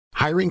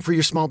Hiring for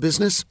your small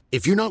business?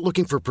 If you're not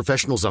looking for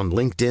professionals on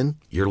LinkedIn,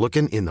 you're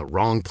looking in the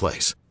wrong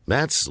place.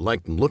 That's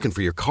like looking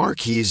for your car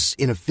keys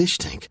in a fish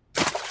tank.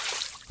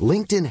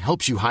 LinkedIn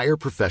helps you hire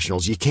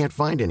professionals you can't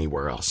find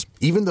anywhere else,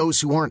 even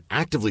those who aren't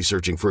actively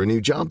searching for a new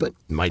job but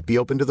might be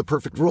open to the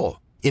perfect role.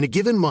 In a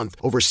given month,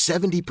 over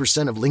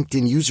 70% of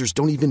LinkedIn users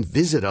don't even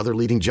visit other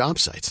leading job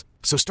sites.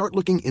 So start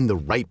looking in the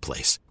right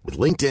place. With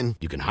LinkedIn,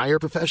 you can hire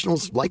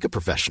professionals like a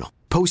professional.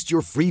 Post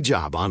your free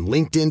job on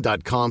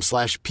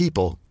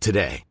linkedin.com/people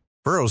today.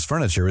 Burrow's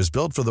furniture is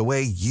built for the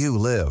way you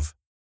live.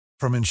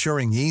 From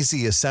ensuring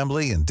easy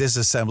assembly and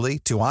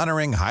disassembly to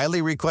honoring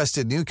highly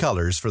requested new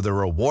colors for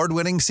their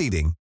award-winning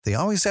seating, they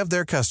always have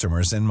their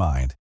customers in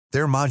mind.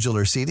 Their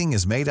modular seating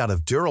is made out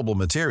of durable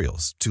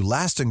materials to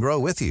last and grow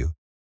with you.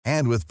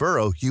 And with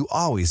Burrow, you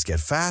always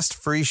get fast,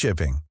 free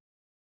shipping.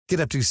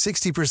 Get up to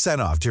 60%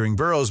 off during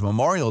Burrow's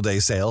Memorial Day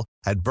sale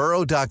at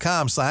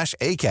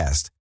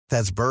burrow.com/ACAST.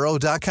 That's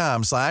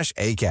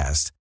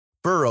burrow.com/ACAST.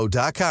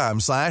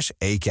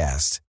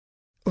 burrow.com/ACAST.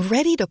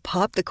 Ready to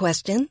pop the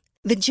question?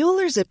 The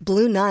jewelers at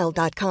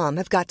BlueNile.com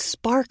have got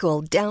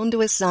sparkle down to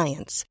a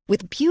science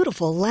with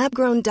beautiful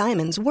lab-grown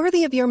diamonds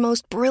worthy of your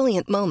most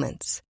brilliant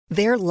moments.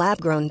 Their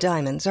lab-grown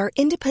diamonds are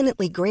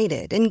independently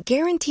graded and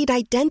guaranteed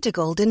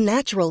identical to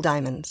natural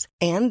diamonds,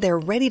 and they're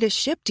ready to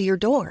ship to your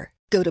door.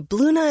 Go to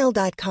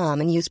BlueNile.com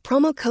and use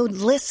promo code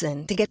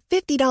LISTEN to get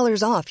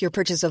 $50 off your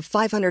purchase of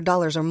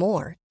 $500 or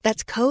more.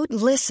 That's code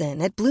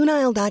LISTEN at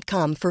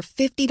BlueNile.com for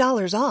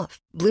 $50 off.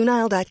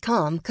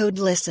 BlueNile.com, code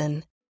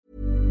LISTEN.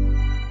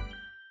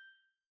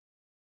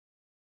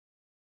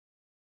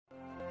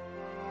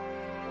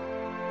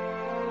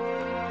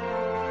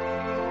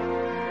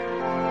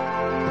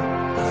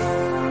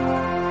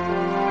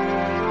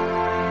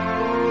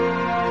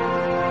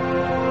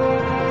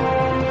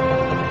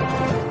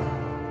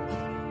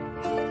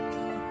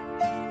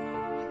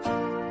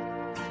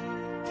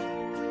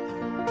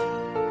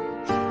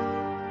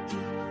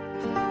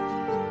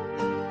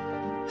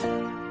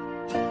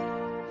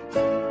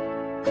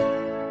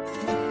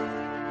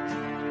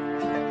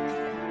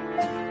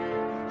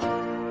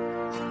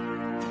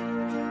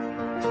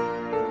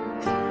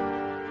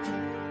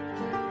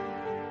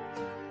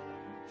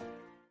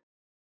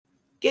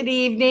 Good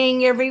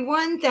evening,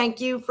 everyone. Thank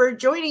you for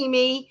joining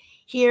me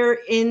here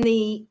in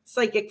the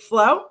Psychic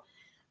Flow.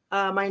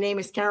 My name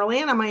is Carol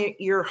Ann. I'm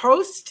your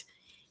host,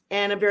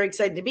 and I'm very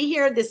excited to be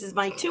here. This is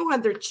my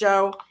 200th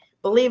show.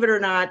 Believe it or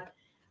not,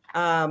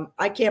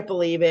 I can't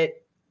believe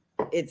it.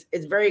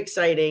 It's very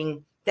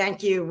exciting.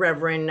 Thank you,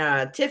 Reverend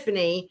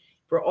Tiffany,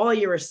 for all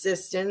your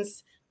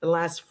assistance the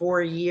last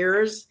 4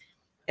 years.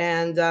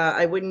 And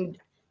I wouldn't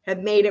have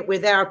made it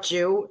without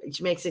you.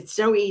 She makes it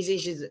so easy.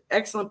 She's an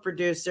excellent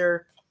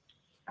producer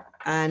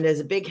and is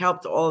a big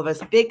help to all of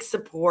us, big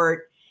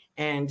support.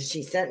 And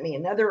she sent me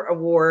another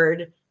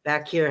award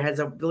back here. It has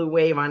a blue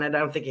wave on it. I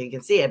don't think you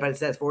can see it, but it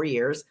says 4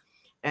 years.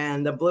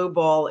 And the blue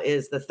ball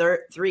is the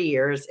 3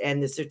 years,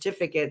 and the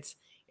certificates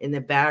in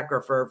the back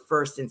are for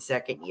first and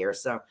second year.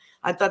 So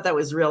I thought that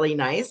was really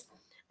nice.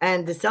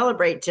 And to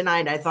celebrate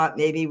tonight, I thought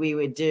maybe we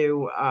would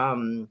do,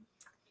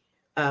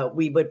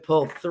 we would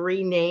pull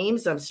 3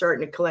 names. I'm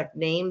starting to collect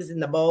names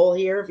in the bowl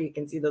here. If you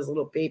can see those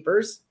little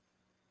papers.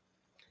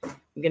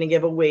 I'm going to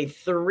give away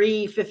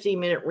 3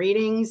 15-minute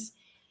readings.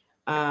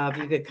 If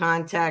you could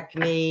contact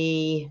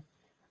me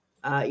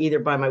either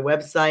by my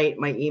website,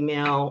 my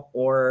email,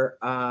 or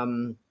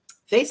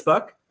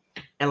Facebook,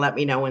 and let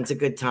me know when's a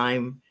good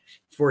time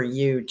for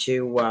you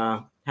to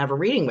have a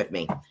reading with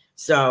me.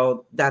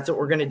 So that's what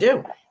we're going to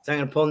do. So I'm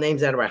going to pull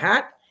names out of a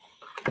hat.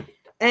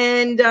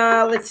 And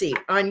let's see,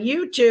 on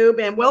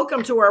YouTube, and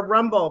welcome to our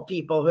Rumble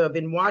people who have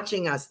been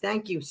watching us.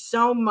 Thank you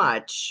so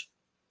much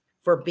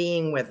for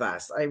being with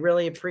us. I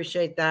really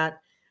appreciate that.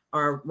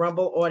 Our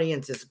Rumble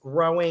audience is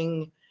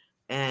growing,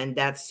 and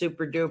that's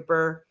super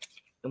duper.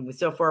 And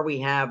so far we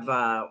have,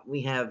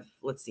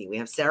 let's see, we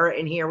have Sarah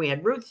in here. We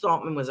had Ruth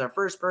Saltman was our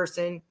first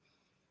person.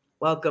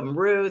 Welcome,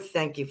 Ruth.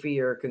 Thank you for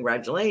your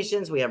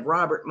congratulations. We have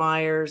Robert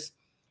Myers.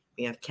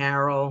 We have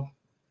Carol.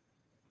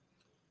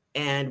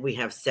 And we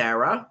have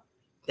Sarah.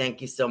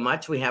 Thank you so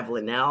much. We have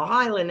Linnell.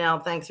 Hi, Linnell.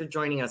 Thanks for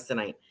joining us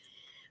tonight.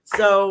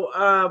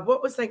 So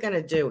what was I going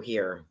to do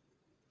here?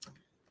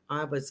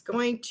 I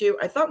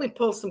thought we'd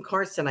pull some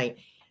cards tonight.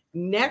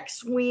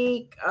 Next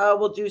week,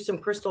 we'll do some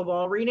crystal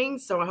ball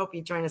readings. So I hope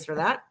you join us for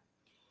that.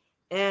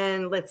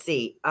 And let's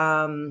see.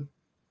 If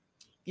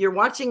you're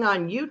watching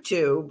on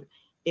YouTube,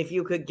 if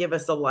you could give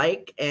us a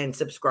like and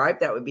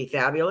subscribe, that would be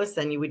fabulous.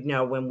 Then you would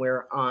know when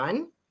we're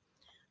on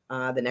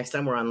the next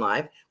time we're on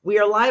live. We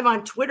are live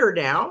on Twitter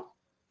now.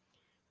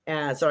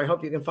 So I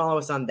hope you can follow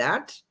us on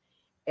that.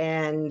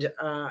 And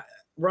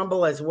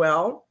Rumble as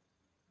well.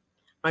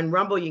 On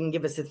Rumble, you can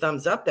give us a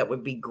thumbs up. That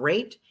would be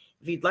great.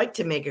 If you'd like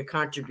to make a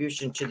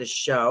contribution to the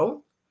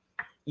show,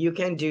 you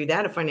can do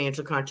that, a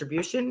financial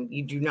contribution.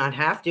 You do not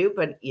have to,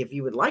 but if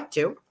you would like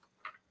to.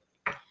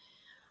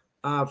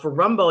 For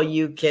Rumble,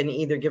 you can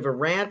either give a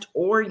rant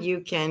or you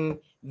can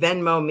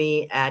Venmo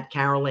me at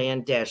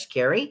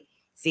Carolan-Carey,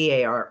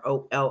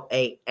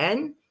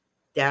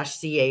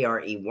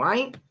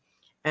 CAROLAN-CAREY.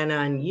 And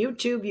on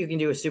YouTube, you can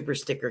do a super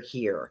sticker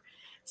here.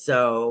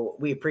 So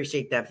we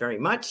appreciate that very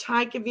much.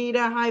 Hi,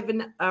 Kavita. Hi,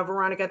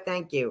 Veronica.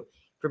 Thank you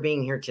for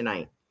being here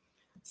tonight.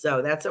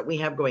 So that's what we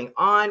have going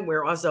on.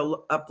 We're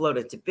also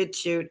uploaded to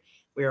BitChute.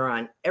 We're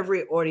on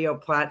every audio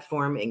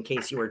platform in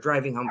case you are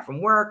driving home from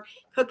work,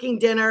 cooking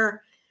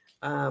dinner,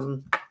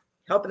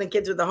 helping the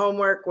kids with the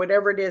homework,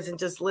 whatever it is, and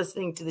just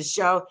listening to the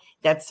show.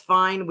 That's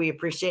fine. We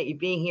appreciate you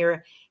being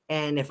here.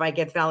 And if I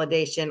get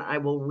validation, I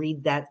will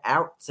read that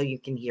out so you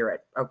can hear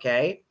it.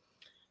 Okay.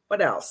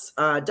 What else?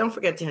 Don't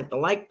forget to hit the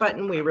like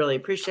button. We really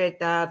appreciate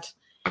that.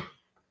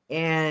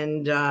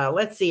 And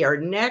let's see.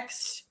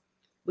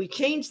 We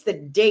changed the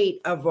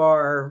date of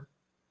our,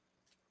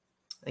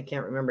 I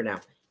can't remember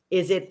now.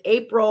 Is it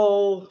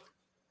April?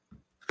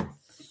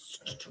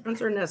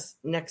 When's our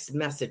next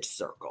message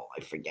circle?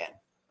 I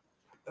forget.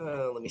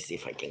 Let me see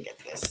if I can get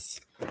this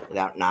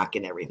without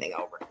knocking everything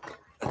over.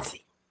 Let's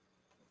see.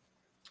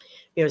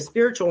 We have a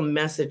spiritual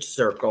message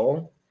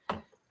circle.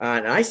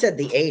 And I said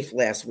the 8th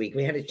last week.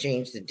 We had to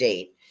change the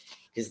date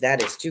because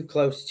that is too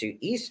close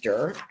to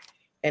Easter.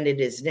 And it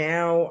is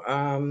now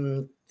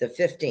the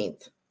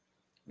 15th,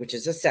 which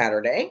is a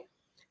Saturday.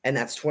 And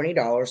that's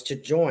 $20 to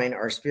join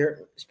our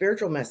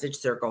spiritual message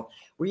circle,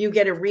 where you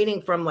get a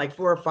reading from like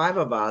 4 or 5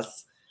 of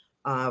us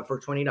for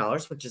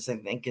 $20, which is, I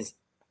think, is,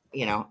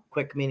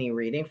 quick mini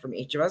reading from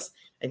each of us.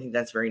 I think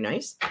that's very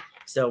nice.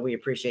 So we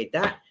appreciate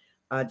that.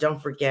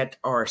 Don't forget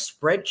our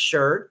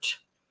Spreadshirt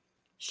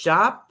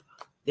shop.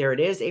 There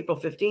it is. April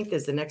 15th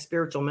is the next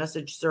spiritual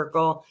message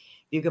circle.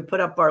 You can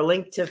put up our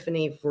link,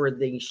 Tiffany, for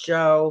the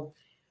show.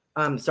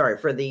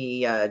 For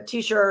the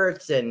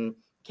t-shirts and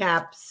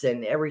caps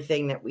and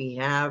everything that we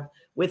have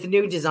with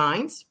new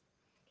designs.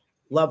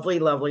 Lovely,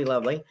 lovely,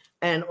 lovely.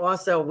 And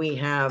also we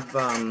have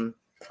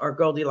our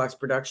Goldilocks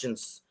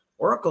Productions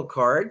Oracle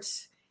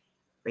cards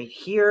right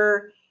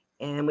here.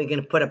 And we're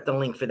going to put up the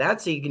link for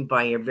that so you can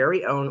buy your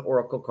very own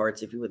Oracle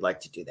cards if you would like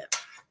to do that.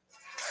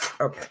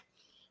 Okay.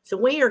 So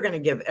we are going to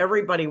give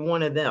everybody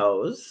one of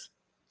those.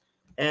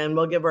 And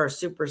we'll give our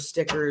super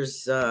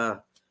stickers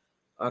a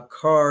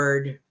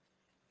card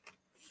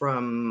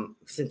from,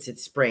 since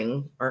it's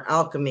spring, our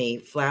Alchemy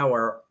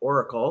Flower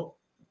Oracle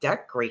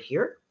deck right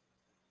here.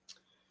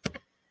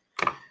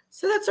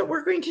 So that's what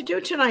we're going to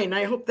do tonight. And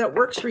I hope that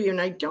works for you. And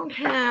I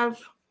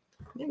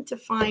meant to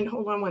find,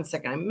 hold on one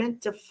second. I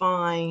meant to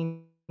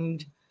find a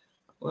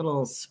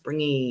little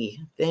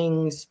springy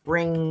thing,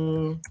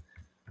 let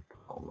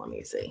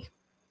me see.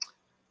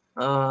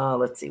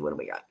 Let's see, what do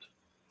we got?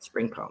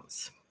 Spring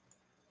poems.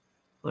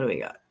 What do we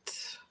got?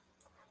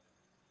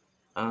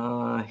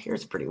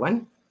 Here's a pretty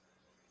one.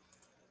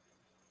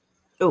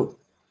 Oh,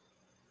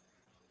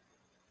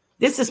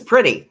 this is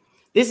pretty.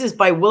 This is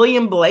by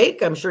William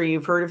Blake. I'm sure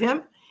you've heard of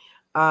him.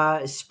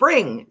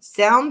 Spring,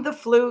 sound the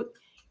flute.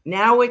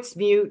 Now it's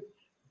mute.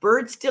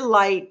 Birds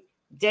delight,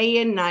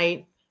 day and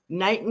night.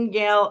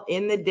 Nightingale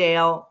in the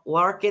dale.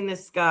 Lark in the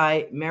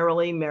sky.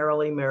 Merrily,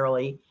 merrily,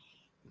 merrily.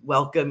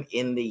 Welcome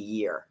in the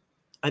year.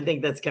 I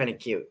think that's kind of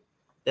cute.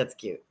 That's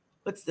cute.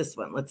 What's this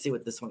one? Let's see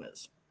what this one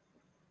is.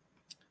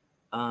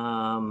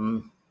 Let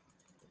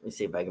me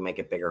see if I can make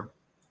it bigger.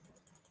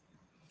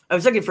 I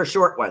was looking for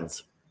short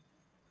ones.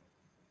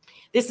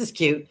 This is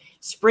cute.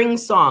 Spring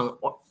song,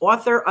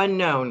 author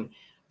unknown.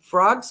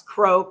 Frogs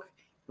croak,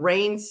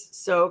 rains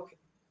soak,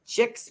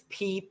 chicks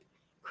peep,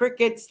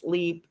 crickets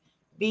leap,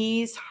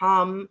 bees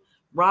hum,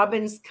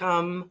 robins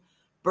come,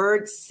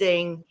 birds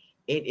sing.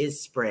 It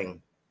is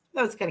spring.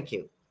 That was kind of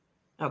cute.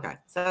 Okay,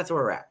 so that's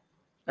where we're at.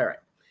 All right,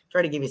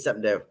 try to give you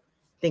something to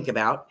think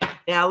about.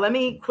 Now, let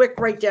me quick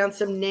write down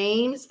some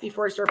names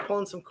before I start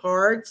pulling some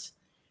cards.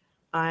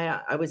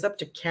 I was up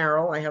to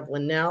Carol. I have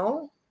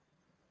Linnell.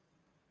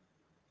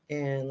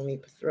 And let me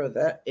throw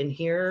that in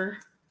here.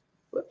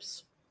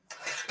 Whoops.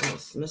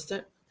 Almost missed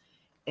it.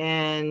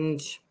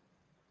 And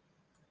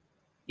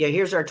yeah,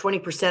 here's our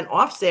 20%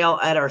 off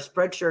sale at our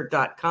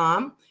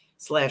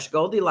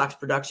spreadshirt.com/Goldilocks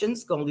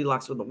Productions,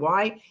 Goldilocks with a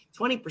Y.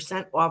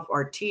 20% off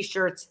our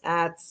t-shirts,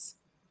 hats,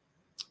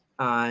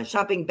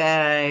 shopping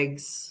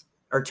bags,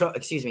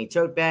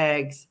 tote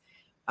bags,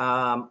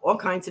 all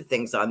kinds of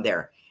things on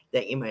there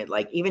that you might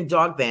like, even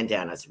dog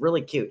bandanas,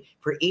 really cute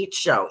for each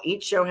show.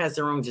 Each show has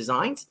their own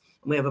designs.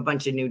 And we have a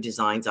bunch of new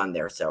designs on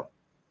there. So,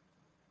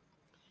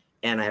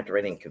 and I have to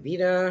write in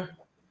Kavita.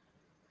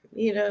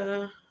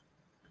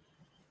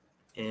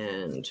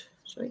 And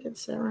should I get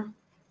Sarah?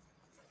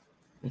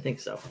 I think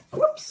so.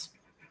 Whoops.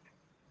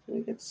 Did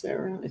I get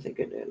Sarah? I think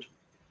I did.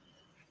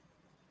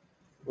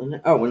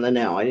 And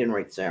Linnell. I didn't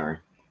write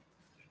Sarah.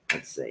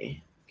 Let's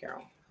see.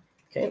 Carol.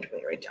 Okay, let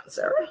me write down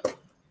Sarah.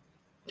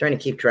 Trying to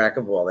keep track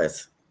of all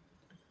this.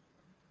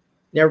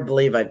 Never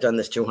believe I've done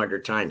this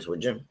 200 times,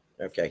 would you?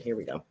 Okay, here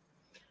we go.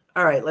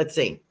 All right, let's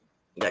see.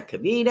 We got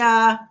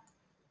Kavita.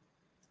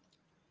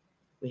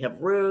 We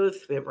have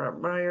Ruth. We have Rob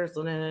Myers.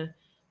 We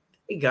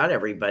got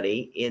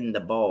everybody in the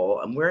bowl.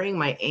 I'm wearing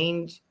my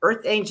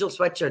Earth Angel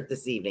sweatshirt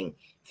this evening.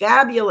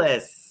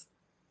 Fabulous.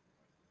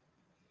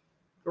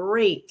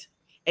 Great.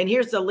 And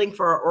here's the link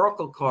for our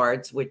Oracle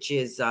cards, which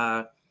is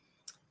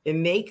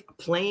and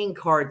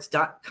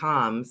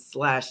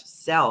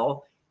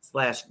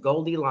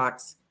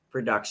makeplayingcards.com/sell/Goldilocks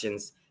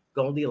Productions,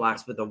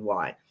 Goldilocks with a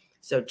Y.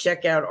 So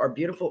check out our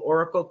beautiful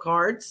Oracle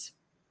cards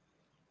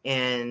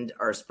and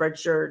our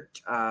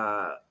Spreadshirt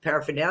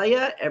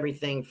paraphernalia,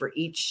 everything for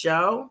each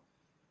show.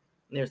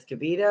 There's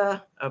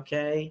Kavita.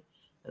 Okay.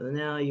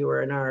 Linnell, you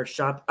were in our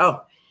shop.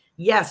 Oh,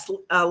 yes.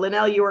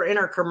 Linnell, you were in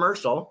our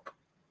commercial,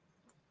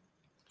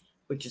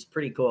 which is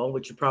pretty cool,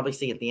 which you'll probably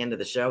see at the end of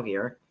the show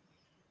here.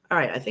 All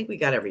right. I think we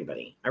got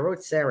everybody. I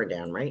wrote Sarah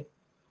down, right?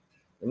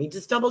 Let me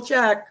just double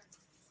check.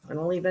 I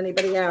don't leave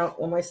anybody out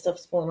when my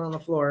stuff's falling on the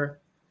floor.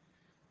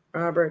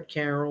 Robert,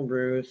 Carol,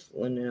 Ruth,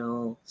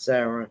 Linnell,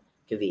 Sarah,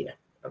 Kavita.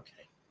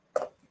 Okay.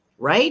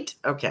 Right?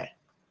 Okay.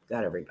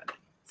 Got everybody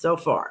so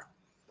far.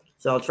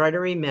 So I'll try to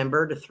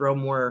remember to throw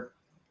more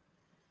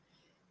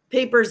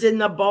papers in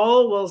the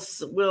bowl.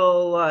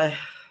 We'll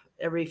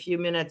every few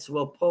minutes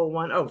we'll pull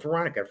one. Oh,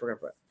 Veronica. I forgot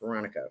about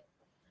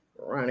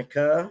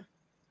Veronica.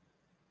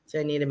 So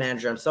I need a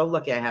manager. I'm so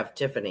lucky I have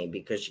Tiffany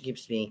because she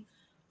keeps me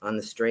on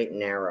the straight and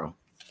narrow.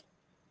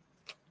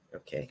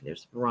 Okay,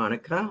 there's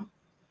Veronica.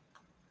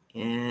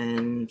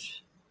 And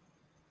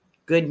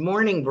good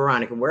morning,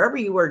 Veronica. Wherever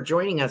you are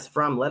joining us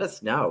from, let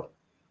us know.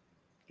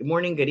 Good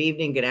morning, good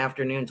evening, good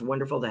afternoon. It's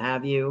wonderful to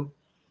have you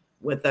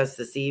with us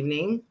this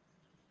evening.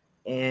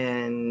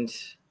 And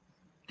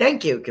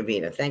thank you,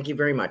 Kavita. Thank you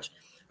very much.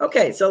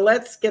 Okay, so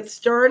let's get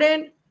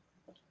started.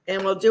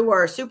 And we'll do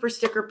our super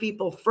sticker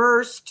people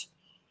first.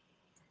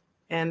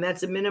 And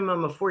that's a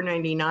minimum of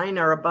 $4.99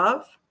 or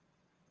above.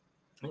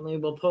 And we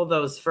will pull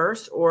those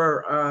first.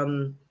 Or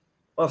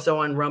also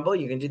on Rumble.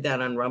 You can do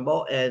that on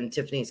Rumble. And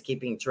Tiffany's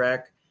keeping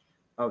track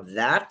of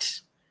that.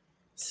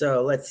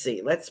 So let's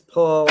see. Let's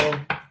pull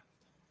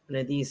one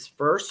of these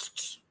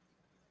first.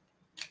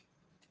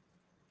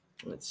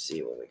 Let's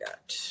see what we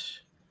got.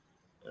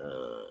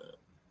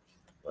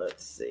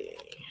 Let's see.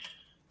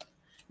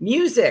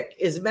 Music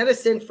is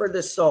medicine for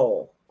the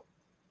soul.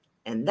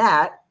 And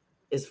that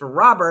is for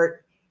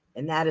Robert.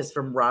 And that is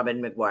from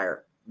Robin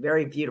McGuire.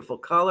 Very beautiful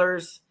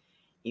colors.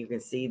 You can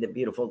see the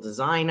beautiful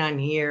design on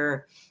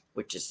here,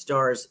 which is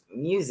stars.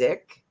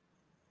 Music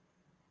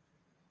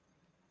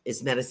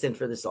is medicine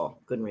for the soul.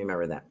 Couldn't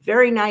remember that.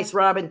 Very nice,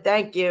 Robin.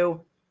 Thank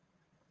you.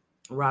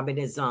 Robin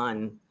is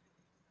on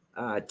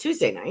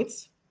Tuesday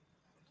nights.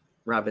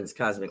 Robin's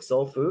Cosmic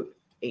Soul Food,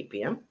 8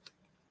 p.m.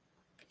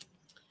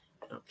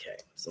 Okay,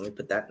 so let me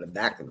put that in the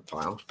back of the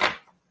pile.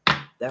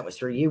 That was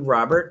for you,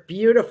 Robert.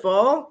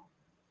 Beautiful.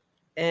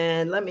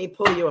 And let me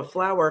pull you a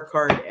flower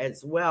card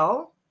as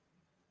well.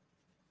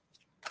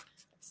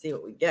 Let's see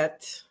what we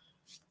get.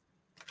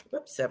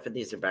 Whoops, half of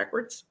these are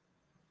backwards.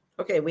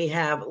 Okay, we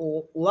have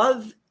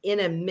Love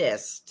in a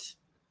Mist.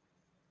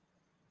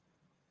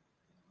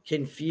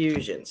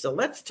 Confusion. So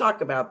let's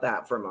talk about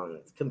that for a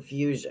moment.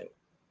 Confusion.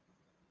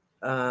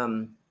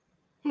 I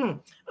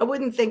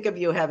wouldn't think of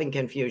you having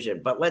confusion,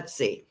 but let's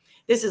see.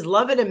 This is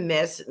Love in a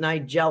Mist.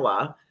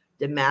 Nigella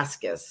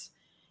Damascus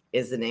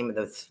is the name of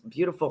this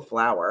beautiful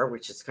flower,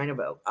 which is kind of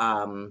a,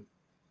 I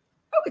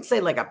would say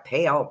like a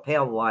pale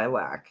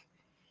lilac.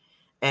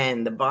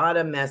 And the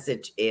bottom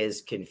message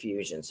is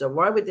confusion. So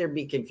why would there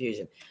be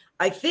confusion?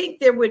 I think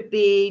there would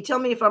be, tell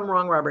me if I'm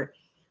wrong, Robert.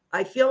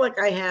 I feel like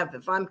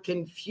if I'm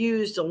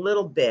confused a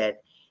little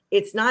bit,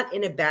 it's not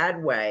in a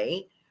bad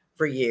way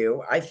for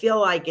you. I feel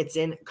like it's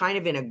in kind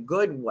of in a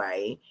good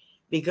way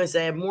because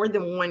I have more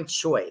than one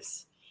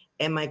choice.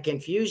 And my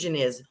confusion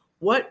is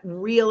what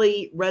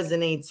really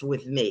resonates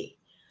with me.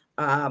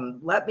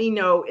 Let me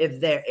know if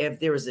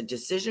there is a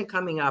decision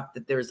coming up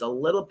that there's a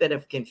little bit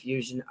of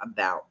confusion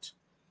about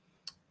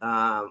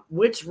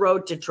which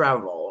road to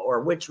travel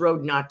or which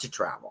road not to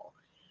travel.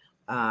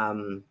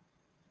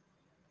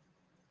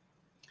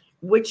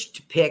 Which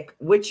to pick,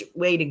 which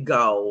way to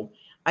go.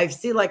 I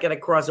see like at a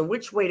crossroad,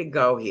 which way to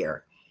go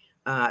here.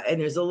 And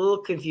there's a little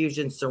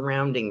confusion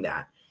surrounding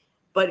that,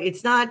 but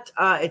it's not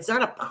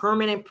a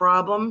permanent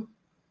problem.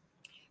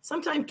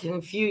 Sometimes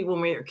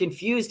when we're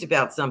confused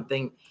about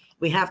something,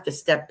 we have to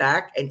step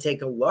back and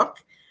take a look.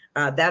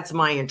 That's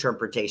my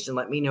interpretation.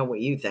 Let me know what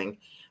you think.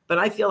 But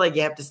I feel like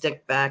you have to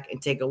step back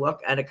and take a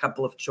look at a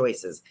couple of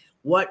choices.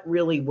 What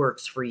really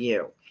works for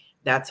you?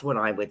 That's what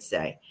I would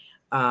say.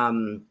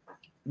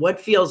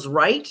 What feels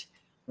right?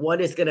 What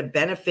is going to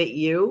benefit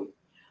you?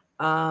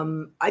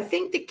 I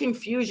think the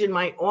confusion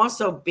might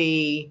also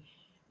be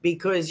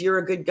because you're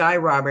a good guy,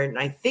 Robert, and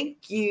I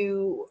think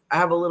you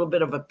have a little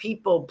bit of a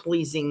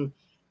people-pleasing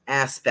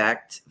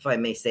aspect, if I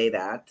may say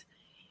that.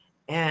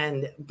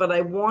 But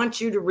I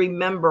want you to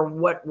remember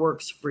what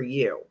works for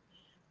you.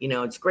 You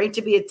know, it's great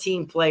to be a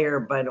team player,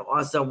 but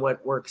also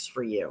what works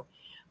for you.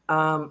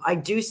 I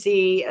do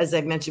see, as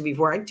I've mentioned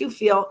before,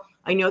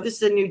 I know this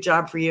is a new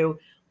job for you.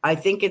 I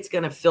think it's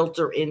going to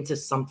filter into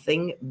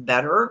something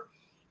better,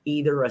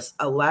 either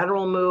a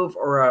lateral move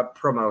or a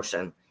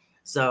promotion.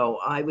 So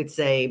I would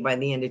say by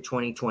the end of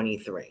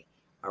 2023,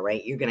 all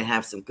right, you're going to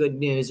have some good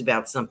news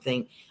about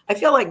something. I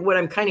feel like what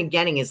I'm kind of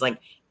getting is like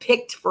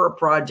picked for a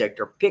project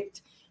or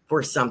picked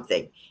for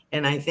something.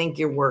 And I think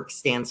your work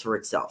stands for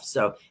itself.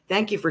 So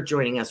thank you for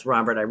joining us,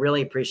 Robert. I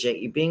really appreciate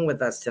you being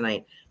with us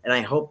tonight. And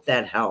I hope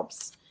that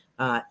helps.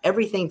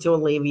 Everything to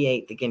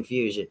alleviate the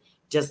confusion.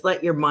 Just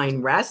let your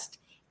mind rest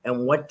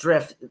and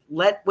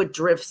let what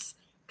drifts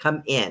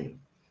come in,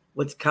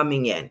 what's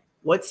coming in,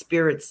 what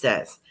spirit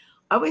says.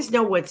 I always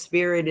know what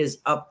spirit is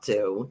up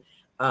to,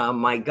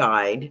 my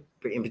guide,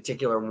 in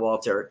particular,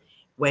 Walter,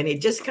 when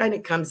it just kind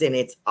of comes in.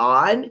 It's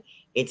odd.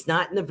 It's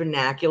not in the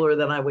vernacular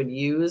that I would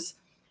use.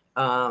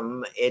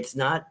 It's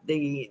not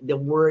the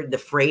word, the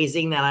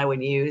phrasing that I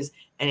would use.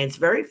 And it's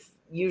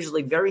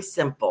usually very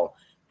simple.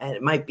 And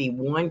it might be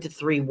 1 to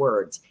 3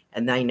 words.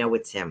 And I know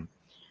it's him.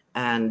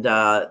 And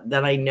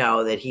then I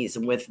know that he's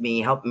with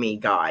me, help me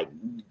guide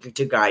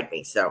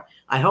me. So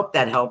I hope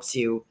that helps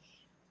you,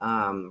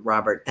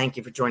 Robert. Thank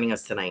you for joining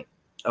us tonight.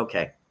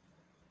 Okay.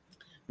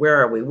 Where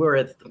are we?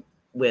 We're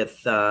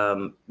with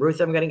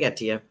Ruth. I'm going to get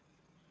to you.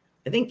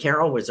 I think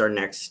Carol was our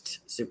next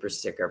super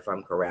sticker, if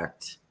I'm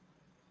correct.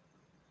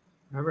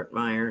 Robert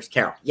Myers.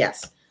 Carol.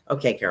 Yes.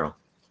 Okay, Carol.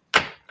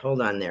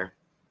 Hold on there.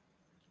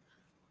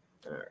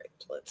 All right.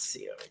 Let's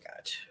see what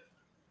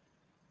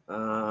I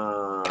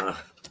got.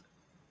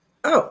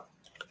 Oh.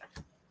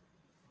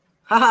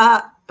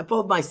 Haha. I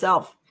pulled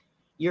myself.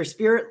 Your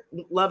spirit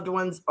loved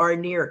ones are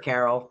near,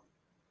 Carol.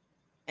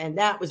 And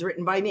that was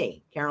written by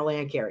me, Carol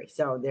Ann Carey.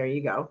 So there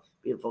you go.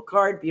 Beautiful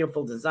card.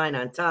 Beautiful design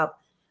on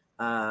top.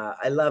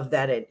 I love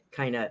that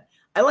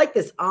I like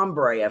this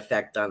ombre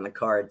effect on the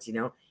cards,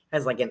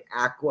 has like an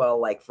aqua,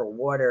 like for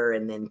water,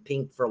 and then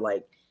pink for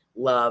like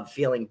love,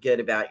 feeling good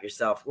about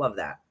yourself. Love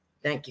that.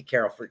 Thank you,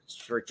 Carol,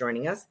 for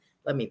joining us.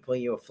 Let me pull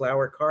you a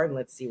flower card and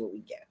let's see what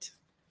we get.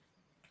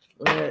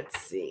 Let's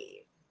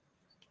see.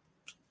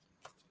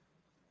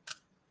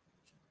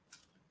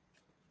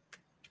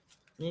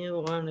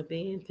 You want to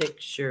be in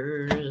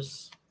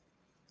pictures.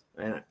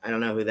 I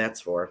don't know who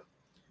that's for.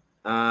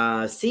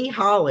 C.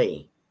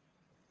 Holly.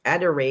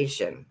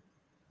 Adoration.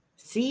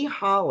 C.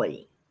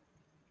 Holly.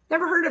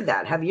 Never heard of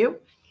that. Have you?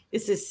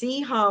 This is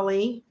C.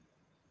 Holly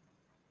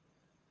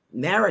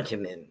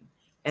Maritiman.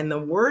 And the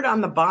word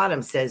on the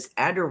bottom says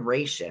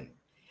adoration.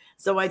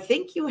 So I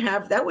think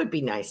that would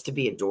be nice to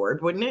be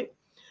adored, wouldn't it?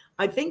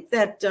 I think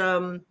that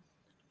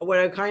what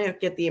I kind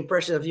of get the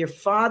impression of your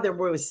father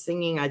was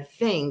singing, I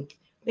think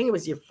it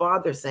was your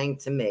father saying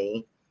to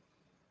me,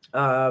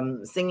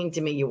 singing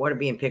to me, you want to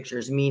be in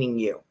pictures, meaning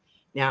you.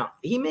 Now,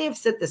 he may have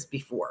said this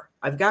before.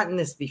 I've gotten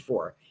this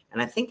before, and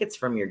I think it's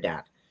from your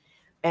dad.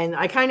 And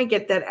I kind of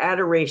get that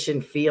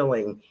adoration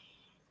feeling.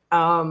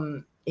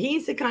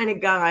 He's the kind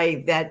of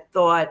guy that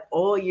thought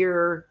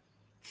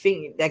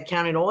that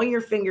counted all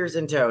your fingers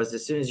and toes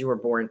as soon as you were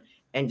born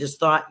and just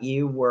thought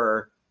you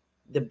were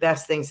the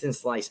best thing since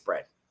sliced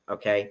bread.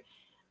 Okay.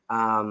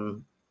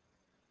 And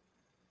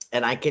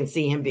I can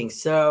see him being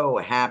so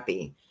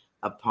happy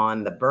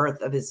upon the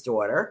birth of his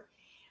daughter,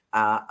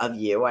 of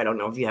you. I don't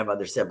know if you have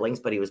other siblings,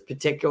 but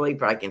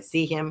but I can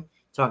see him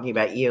talking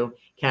about you,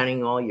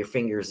 counting all your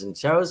fingers and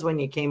toes when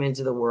you came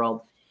into the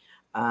world.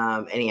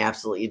 And he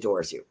absolutely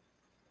adores you.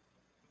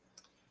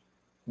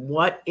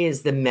 What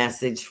is the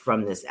message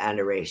from this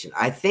adoration?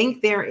 I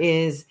think there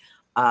is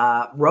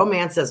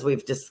romance, as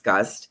we've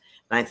discussed.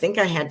 And I think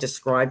I had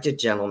described a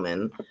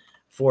gentleman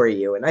for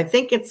you. And I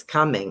think it's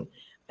coming.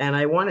 And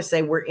I want to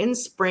say we're in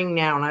spring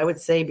now. And I would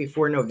say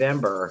before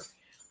November,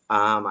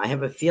 I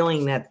have a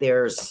feeling that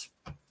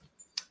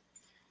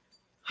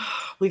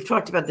we've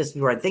talked about this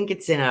before. I think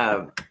it's in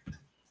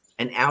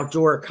an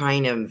outdoor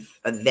kind of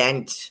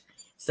event,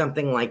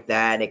 something like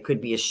that. It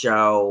could be a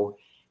show,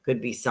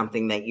 could be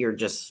something that you're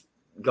just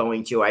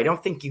going to. I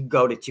don't think you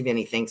go to too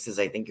many things because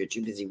I think you're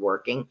too busy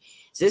working.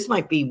 So this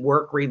might be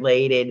work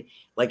related,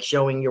 like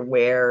showing your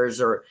wares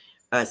or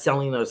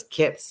selling those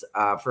kits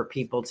for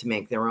people to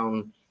make their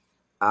own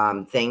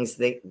things.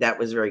 That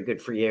was very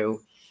good for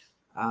you.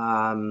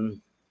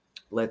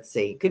 Let's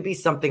see. Could be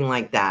something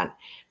like that.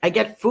 I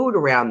get food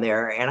around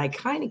there, and I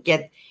kind of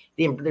get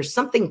there's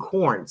something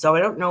corn. So I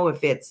don't know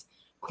if it's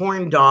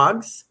corn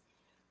dogs,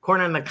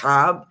 corn on the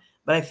cob,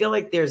 but I feel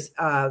like there's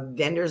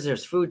vendors,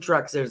 there's food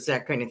trucks, there's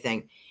that kind of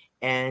thing.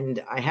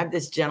 And I have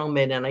this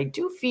gentleman, and I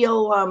do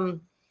feel,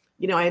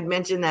 I had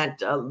mentioned that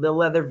the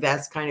leather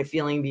vest kind of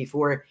feeling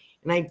before,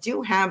 and I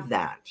do have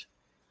that.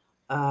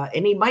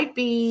 And he might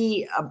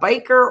be a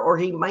biker, or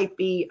he might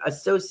be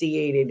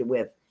associated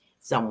with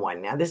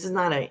someone. Now, this is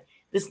not a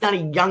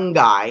young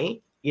guy,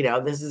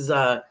 this is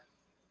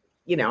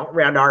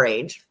around our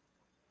age.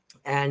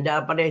 And,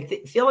 but I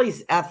feel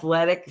he's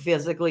athletic,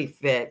 physically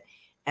fit,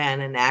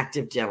 and an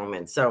active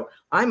gentleman. So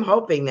I'm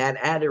hoping that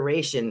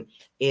adoration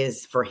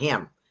is for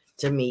him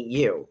to meet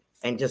you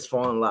and just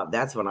fall in love.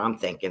 That's what I'm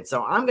thinking.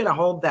 So I'm going to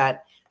hold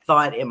that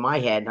thought in my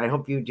head. And I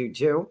hope you do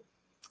too,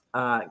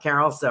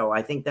 Carol. So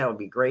I think that would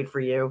be great for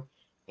you.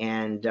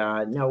 And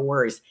no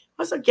worries.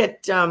 Also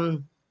get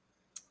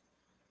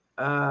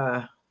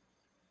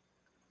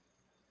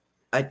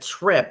a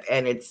trip,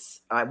 and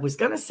I was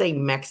going to say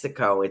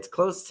Mexico. It's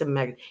close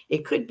to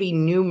it could be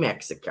New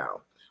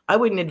Mexico. I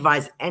wouldn't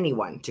advise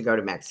anyone to go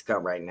to Mexico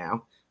right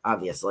now,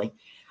 obviously.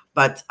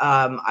 But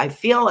I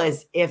feel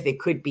as if it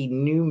could be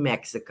New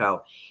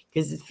Mexico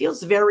because it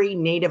feels very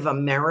Native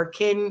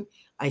American.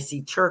 I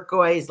see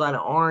turquoise, a lot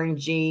of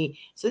orangey.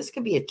 So this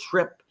could be a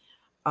trip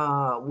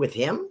with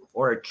him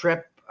or a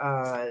trip,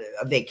 a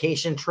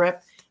vacation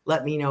trip.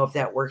 Let me know if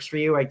that works for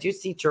you. I do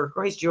see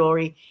turquoise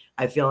jewelry.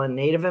 I feel a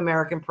Native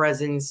American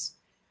presence.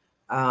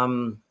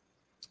 Let's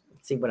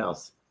see what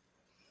else.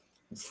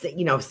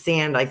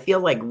 Sand. I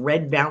feel like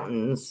red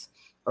mountains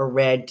or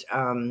red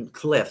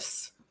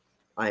cliffs.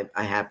 I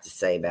have to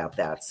say about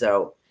that.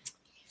 So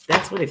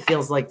that's what it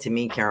feels like to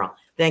me, Carol.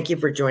 Thank you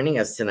for joining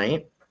us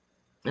tonight.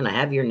 And I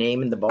have your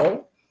name in the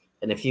bowl.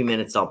 In a few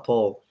minutes, I'll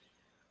pull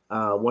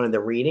one of the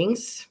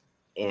readings.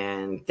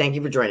 And thank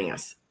you for joining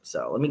us.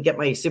 So let me get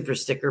my super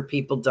sticker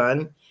people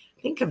done.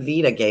 I think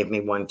Kavita gave me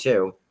one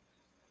too.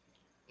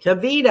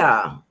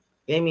 Kavita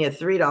gave me a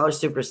 $3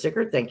 super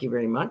sticker. Thank you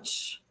very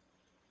much.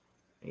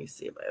 Let me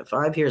see if I have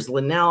 5. Here's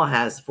Linnell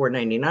has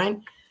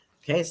 $4.99.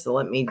 Okay, so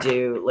let me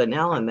do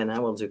Linnell and then I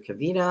will do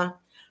Kavita.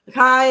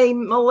 Hi,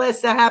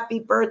 Melissa. Happy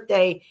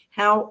birthday.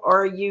 How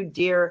are you,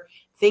 dear?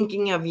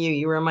 Thinking of you.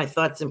 You were in my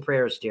thoughts and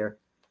prayers, dear.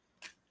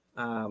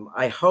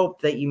 I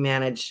hope that you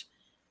managed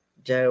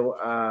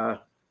to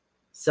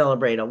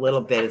celebrate a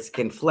little bit. It's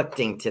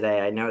conflicting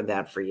today. I know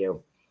that for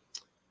you.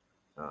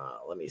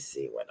 Let me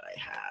see what I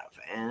have.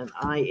 And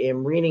I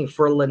am reading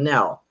for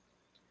Linnell.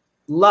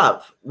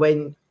 Love.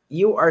 When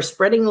you are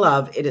spreading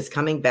love, it is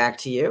coming back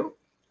to you.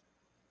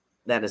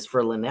 That is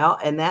for Linnell.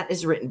 And that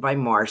is written by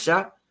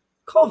Marsha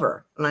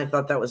Culver. And I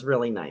thought that was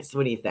really nice.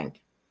 What do you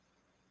think?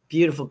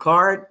 Beautiful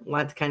card.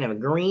 Lots kind of a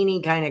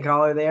greeny kind of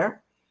color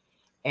there.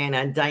 And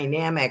a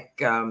dynamic,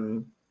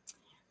 the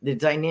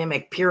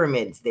dynamic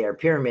pyramids there.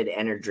 Pyramid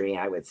energy,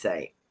 I would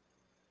say.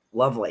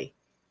 Lovely.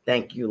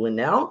 Thank you,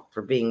 Linnell,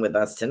 for being with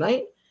us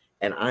tonight.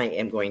 And I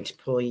am going to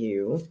pull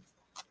you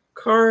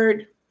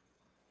card.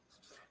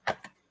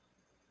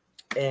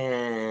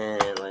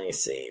 And let me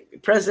see.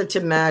 Present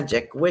to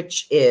Magic,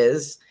 which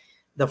is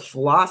the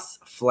floss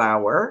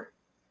flower.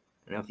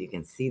 I don't know if you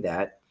can see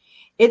that.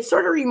 It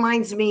sort of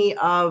reminds me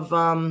of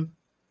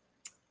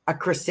a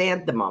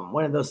chrysanthemum,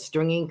 one of those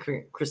stringy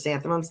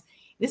chrysanthemums.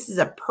 This is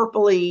a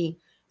purpley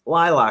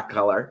lilac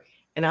color.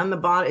 And on the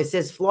bottom, it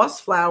says floss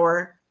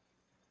flower,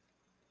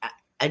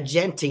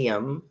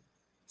 agentium,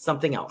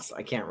 something else.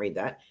 I can't read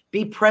that.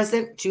 Be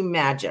present to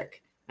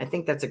magic. I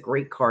think that's a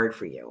great card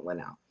for you,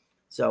 Linnell.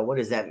 So what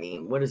does that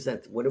mean? What is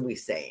that? What are we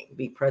saying?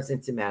 Be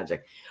present to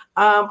magic.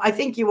 I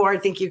think you are. I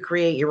think you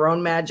create your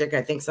own magic.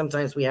 I think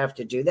sometimes we have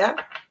to do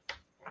that.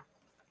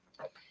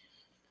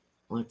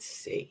 Let's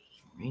see.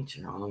 Create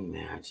your own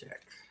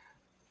magic.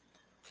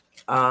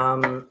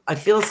 I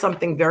feel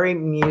something very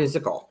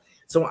musical.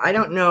 So I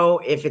don't know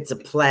if it's a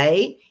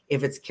play,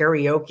 if it's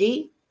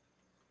karaoke.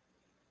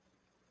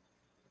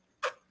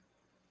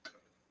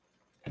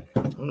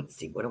 Let's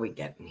see. What are we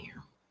getting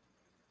here?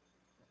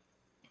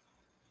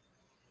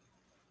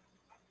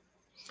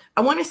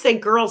 I want to say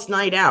girls'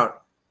 night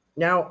out.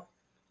 Now,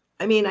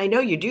 I mean, I know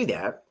you do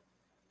that.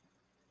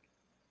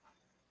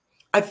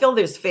 I feel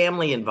there's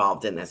family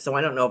involved in this. So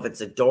I don't know if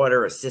it's a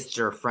daughter, a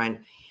sister, a friend.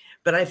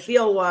 But I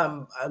feel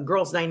a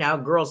girls' night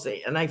out,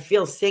 and I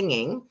feel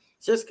singing.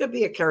 So this could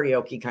be a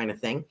karaoke kind of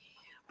thing.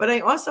 But I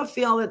also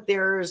feel that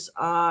there's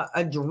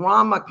a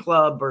drama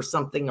club or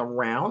something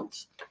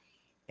around.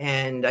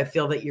 And I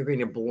feel that you're going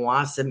to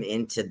blossom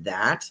into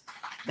that.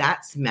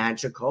 That's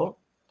magical.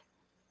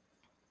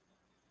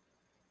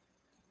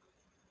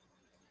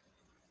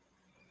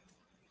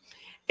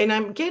 And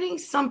I'm getting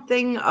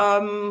something,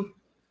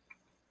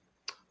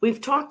 we've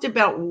talked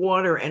about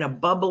water and a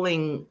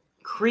bubbling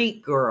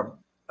creek or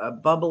a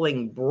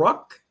bubbling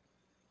brook.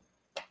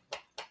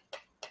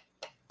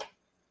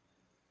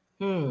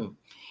 And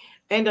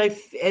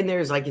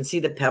there's, I can see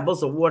the pebbles.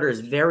 The water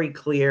is very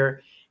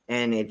clear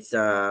and it's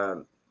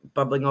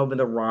bubbling over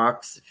the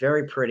rocks.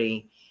 Very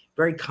pretty,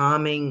 very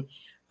calming,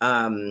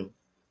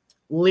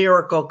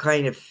 lyrical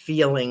kind of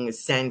feeling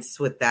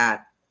sense with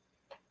that.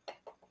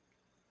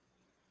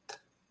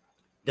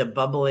 The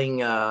bubbling,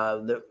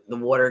 the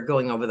water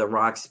going over the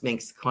rocks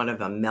makes kind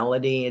of a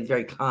melody. It's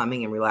very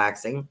calming and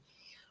relaxing.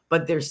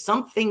 But there's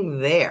something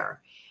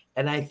there.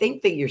 And I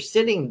think that you're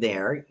sitting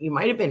there. You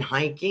might have been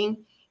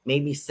hiking,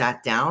 maybe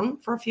sat down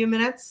for a few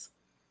minutes.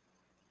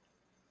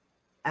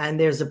 And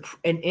there's an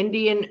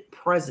Indian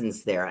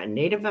presence there, a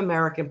Native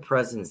American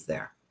presence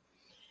there.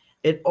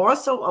 It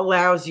also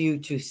allows you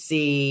to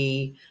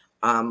see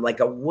like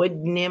a wood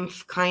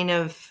nymph kind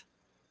of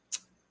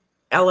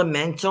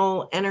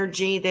elemental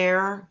energy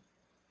there.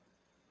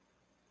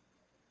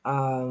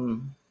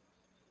 It's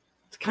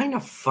kind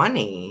of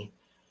funny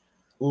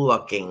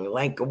looking,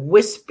 like a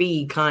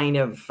wispy kind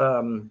of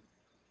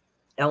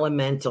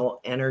elemental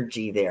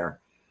energy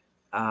there.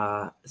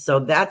 So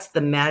that's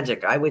the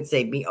magic. I would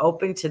say be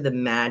open to the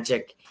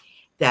magic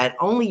that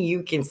only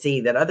you can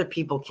see, that other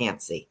people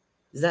can't see.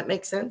 Does that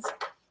make sense?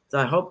 So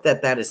I hope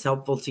that that is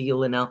helpful to you,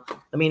 Linnell.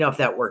 Let me know if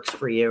that works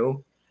for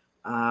you.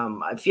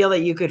 I feel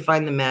that you could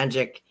find the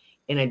magic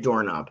in a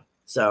doorknob.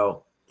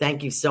 So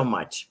thank you so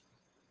much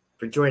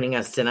for joining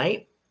us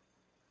tonight.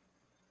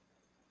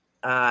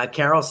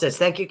 Carol says,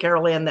 thank you,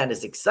 Carol Ann. That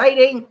is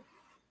exciting.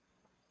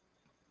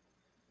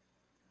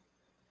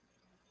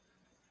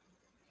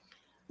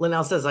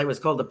 Linnell says, I was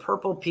called a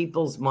Purple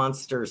People's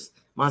Monster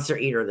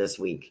Eater this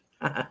week.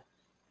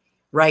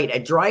 Right. A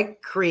dry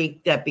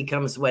creek that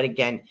becomes wet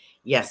again.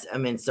 Yes,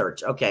 I'm in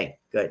search. Okay,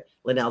 good.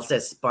 Linnell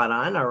says, spot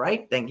on. All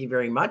right. Thank you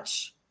very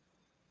much.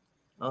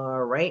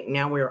 All right.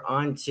 Now we're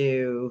on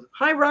to,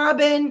 hi,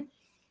 Robin.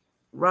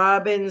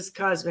 Robin's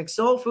Cosmic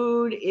Soul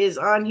Food is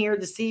on here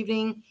this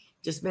evening.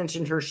 Just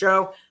mentioned her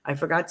show. I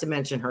forgot to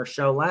mention her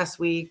show last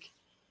week.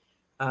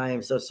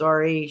 I'm so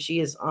sorry. She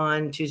is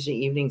on Tuesday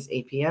evenings,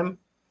 8 p.m.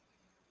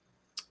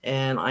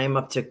 And I'm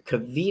up to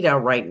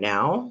Kavita right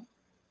now.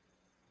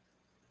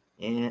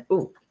 And,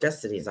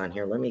 Destiny's on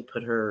here. Let me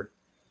put her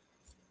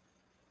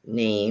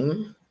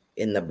name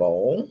in the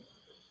bowl.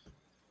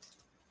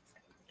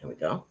 There we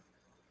go.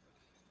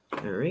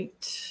 All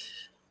right.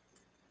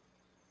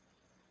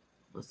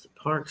 Melissa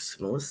Parks,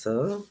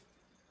 Melissa.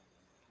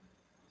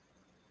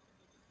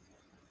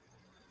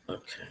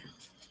 Okay.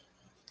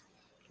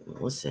 Get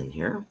Melissa in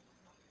here.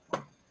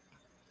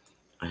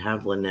 I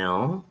have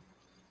Linnell.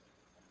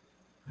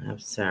 I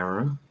have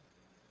Sarah.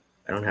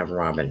 I don't have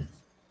Robin.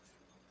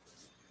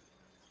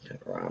 Okay,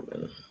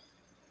 Robin.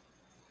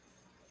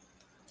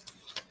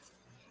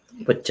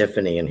 Put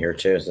Tiffany in here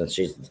too, since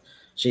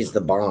she's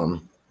the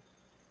bomb.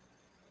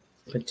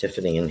 Put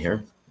Tiffany in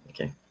here.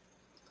 Okay.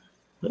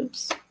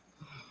 Oops.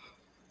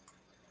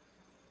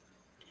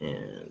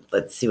 And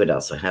let's see what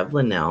else. I have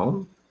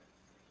Linnell.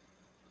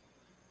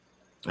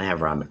 I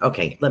have Robin.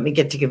 Okay, let me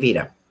get to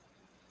Kavita.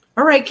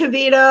 All right,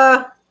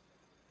 Kavita.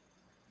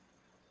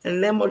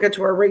 And then we'll get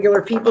to our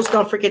regular peoples.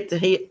 Don't forget to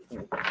hit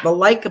the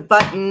like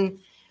button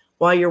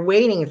while you're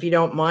waiting, if you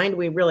don't mind.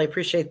 We really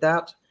appreciate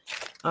that.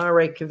 All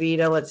right,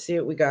 Kavita, let's see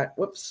what we got.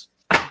 Whoops.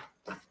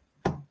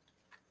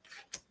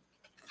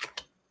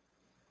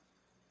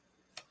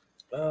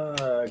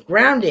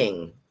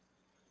 Grounding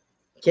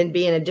can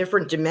be in a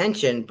different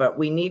dimension, but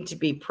we need to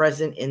be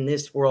present in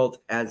this world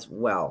as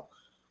well.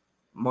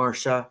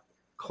 Marsha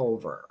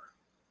Culver.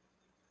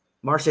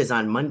 Marsha is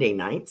on Monday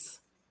nights.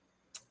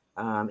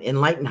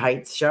 Enlightened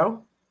Heights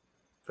show.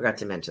 Forgot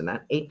to mention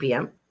that. 8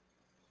 p.m.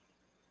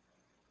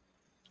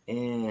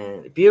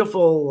 And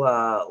beautiful,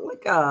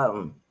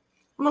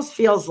 almost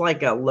feels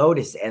like a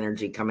lotus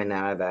energy coming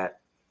out of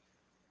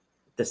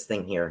this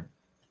thing here.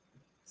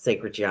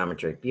 Sacred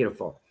geometry.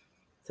 Beautiful.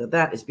 So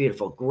that is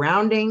beautiful.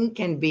 Grounding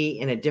can be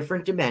in a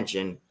different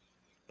dimension,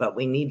 but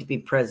we need to be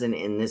present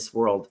in this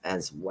world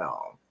as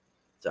well.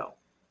 So,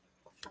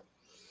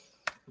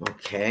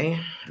 okay.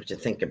 I have to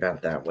think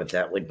about that, what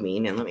that would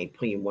mean. And let me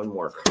pull you one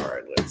more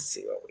card. Let's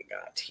see what we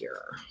got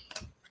here.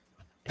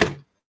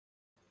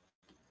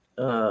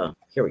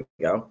 Here we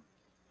go.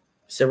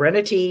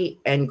 Serenity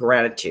and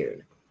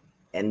gratitude.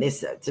 And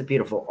it's a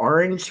beautiful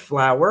orange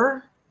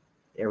flower.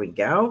 There we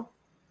go.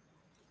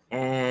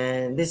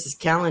 And this is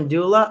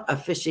Calendula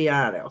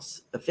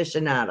officinatus.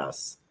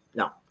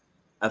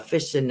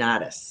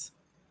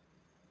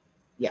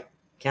 Yeah,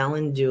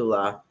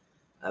 Calendula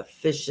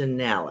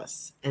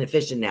officinalis. And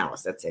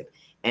officinalis, that's it.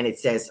 And it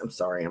says, I'm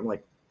sorry, I'm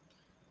like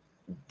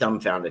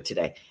dumbfounded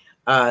today.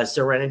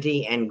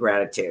 Serenity and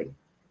gratitude.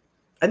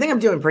 I think I'm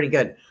doing pretty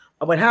good.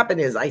 What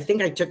happened is I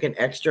think I took an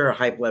extra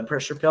high blood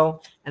pressure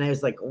pill and I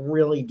was like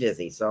really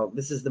dizzy. So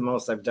this is the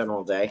most I've done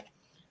all day.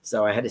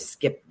 So I had to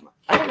skip.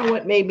 I don't know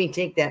what made me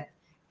take that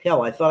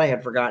pill. I thought I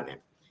had forgotten it.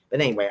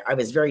 But anyway, I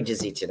was very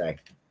dizzy today.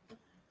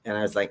 And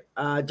I was like,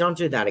 don't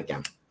do that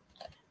again.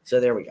 So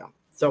there we go.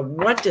 So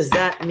what does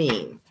that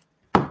mean?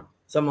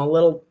 So I'm a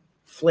little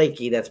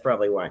flaky. That's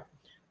probably why.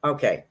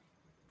 Okay.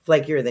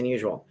 Flakier than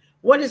usual.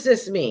 What does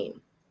this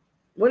mean?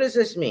 What does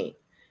this mean?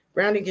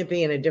 Grounding can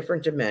be in a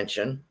different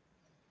dimension.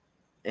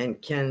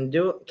 And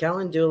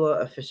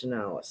Calendula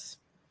officinalis.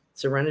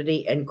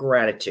 Serenity and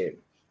gratitude.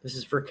 This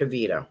is for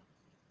Kavita.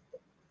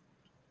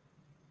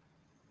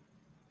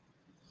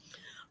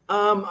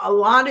 A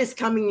lot is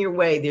coming your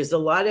way. There's a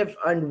lot of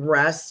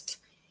unrest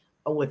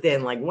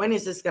within. Like, when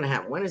is this going to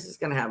happen? When is this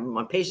going to happen?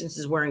 My patience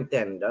is wearing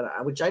thin,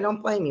 which I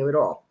don't blame you at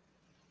all.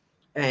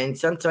 And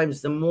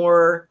sometimes the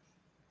more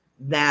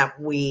that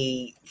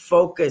we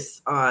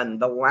focus on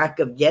the lack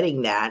of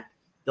getting that,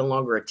 the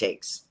longer it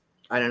takes.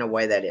 I don't know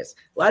why that is.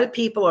 A lot of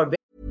people are.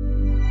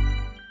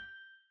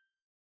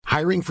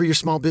 Hiring for your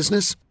small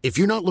business? If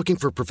you're not looking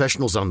for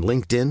professionals on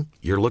LinkedIn,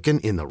 you're looking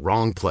in the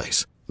wrong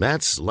place.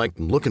 That's like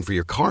looking for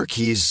your car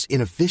keys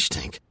in a fish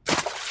tank.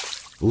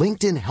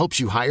 LinkedIn helps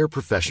you hire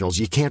professionals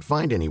you can't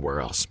find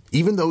anywhere else,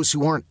 even those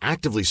who aren't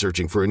actively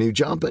searching for a new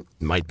job but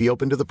might be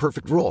open to the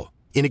perfect role.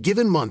 In a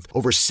given month,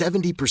 over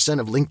 70%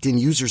 of LinkedIn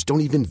users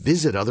don't even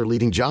visit other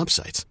leading job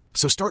sites.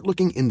 So start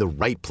looking in the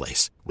right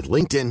place. With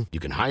LinkedIn, you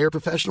can hire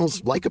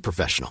professionals like a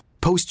professional.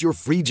 Post your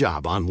free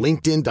job on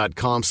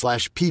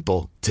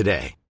linkedin.com/people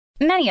today.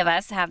 Many of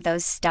us have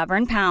those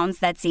stubborn pounds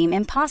that seem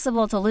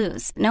impossible to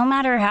lose, no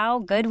matter how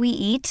good we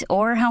eat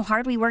or how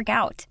hard we work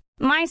out.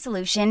 My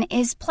solution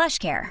is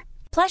PlushCare.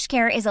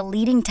 PlushCare is a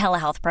leading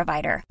telehealth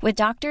provider with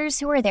doctors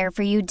who are there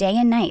for you day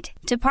and night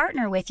to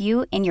partner with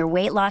you in your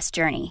weight loss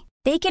journey.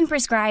 They can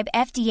prescribe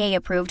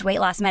FDA-approved weight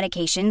loss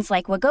medications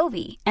like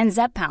Wegovy and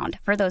Zepbound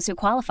for those who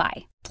qualify.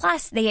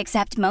 Plus, they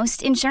accept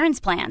most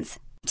insurance plans.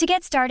 To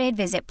get started,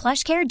 visit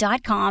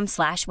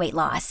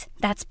plushcare.com/weightloss.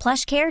 That's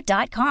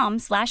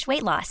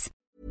plushcare.com/weightloss.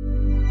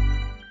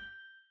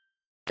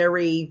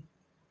 Very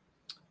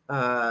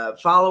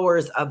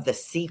followers of The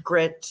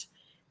Secret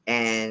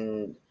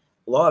and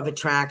Law of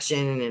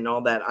Attraction and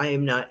all that. I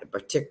am not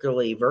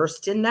particularly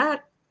versed in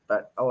that,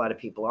 but a lot of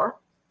people are.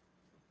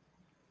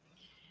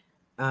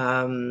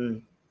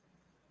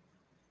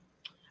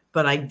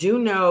 But I do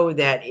know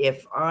that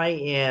if I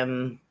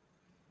am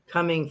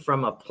coming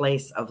from a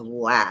place of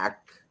lack,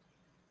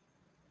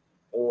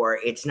 or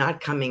it's not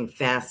coming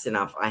fast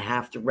enough, I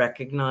have to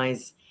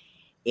recognize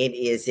it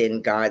is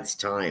in God's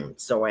time.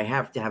 So I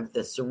have to have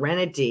the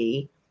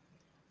serenity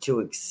to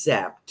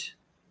accept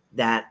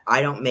that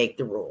I don't make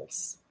the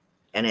rules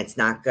and it's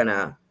not going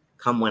to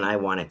come when I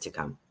want it to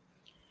come.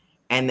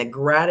 And the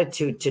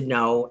gratitude to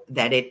know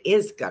that it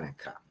is going to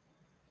come.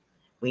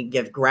 We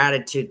give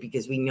gratitude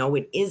because we know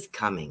it is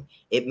coming.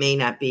 It may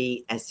not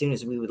be as soon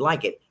as we would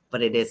like it,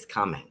 but it is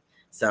coming.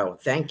 So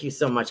thank you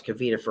so much,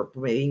 Kavita, for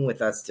being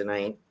with us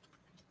tonight.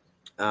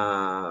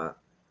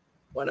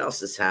 What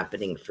else is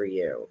happening for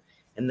you?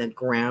 And the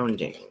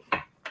grounding.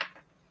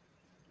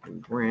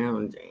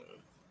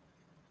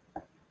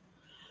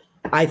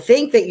 I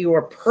think that you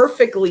are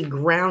perfectly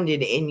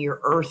grounded in your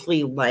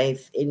earthly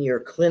life, in your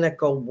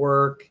clinical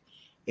work,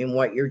 in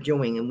what you're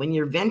doing. And when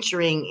you're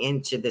venturing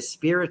into the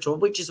spiritual,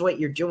 which is what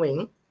you're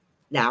doing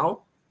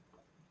now,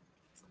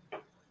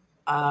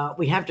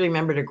 we have to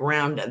remember to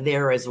ground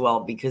there as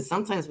well, because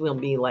sometimes we'll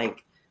be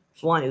like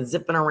flying,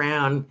 zipping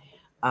around.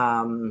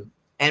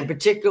 And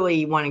particularly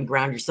you want to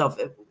ground yourself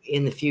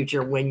in the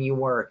future when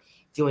you are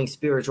doing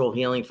spiritual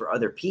healing for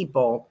other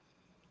people.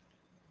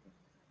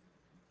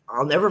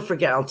 I'll never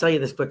forget. I'll tell you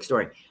this quick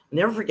story. I'll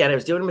never forget. I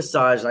was doing a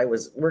massage. I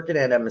was working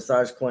at a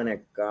massage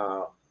clinic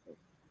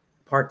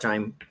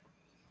part-time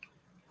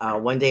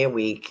one day a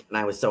week. And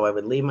I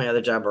would leave my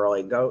other job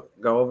early, go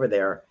over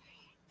there.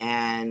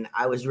 And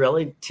I was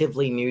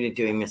relatively new to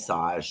doing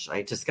massage.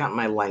 I just got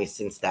my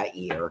license that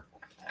year.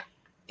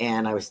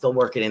 And I was still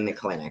working in the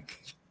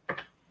clinic.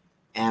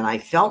 And I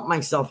felt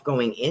myself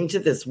going into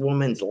this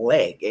woman's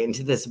leg,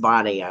 into this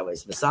body. I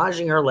was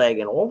massaging her leg.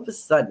 And all of a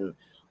sudden,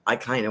 I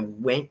kind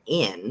of went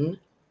in.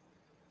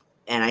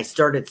 And I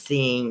started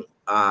seeing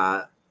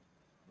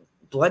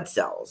blood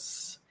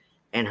cells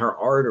and her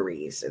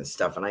arteries and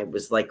stuff. And I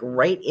was like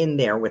right in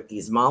there with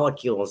these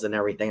molecules and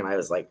everything. And I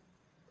was like,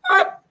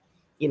 ah!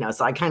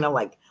 So I kind of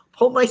like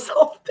pulled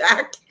myself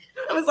back.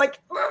 I was like,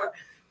 ah!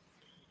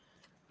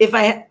 If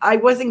I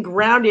wasn't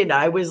grounded,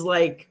 I was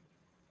like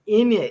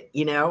in it,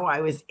 I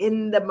was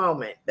in the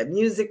moment. The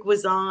music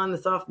was on, the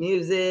soft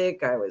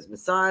music. I was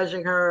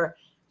massaging her.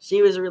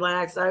 She was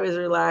relaxed. I was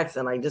relaxed.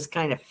 And I just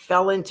kind of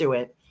fell into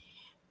it.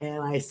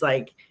 And I was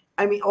like,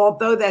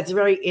 although that's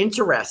very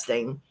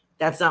interesting,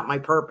 that's not my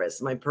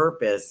purpose. My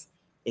purpose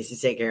is to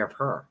take care of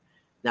her,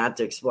 not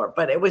to explore.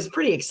 But it was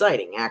pretty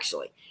exciting,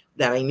 actually,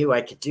 that I knew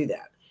I could do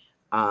that.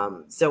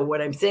 So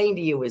what I'm saying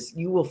to you is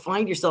you will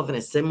find yourself in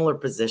a similar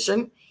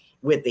position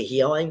with the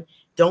healing.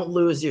 Don't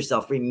lose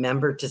yourself.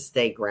 Remember to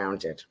stay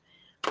grounded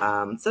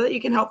so that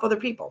you can help other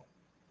people.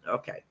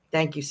 Okay.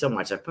 Thank you so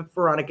much. I put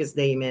Veronica's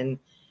name in.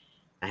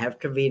 I have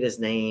Kavita's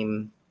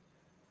name.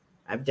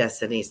 I have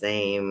Destiny's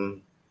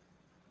name.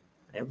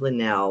 I have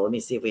Linnell. Let me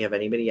see if we have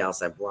anybody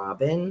else. I have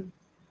Robin,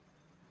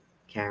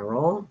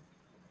 Carol.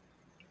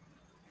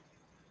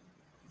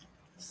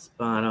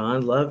 Spot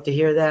on. Love to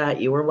hear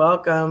that. You are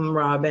welcome,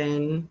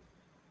 Robin.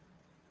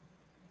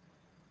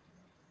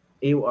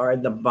 You are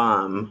the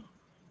bomb.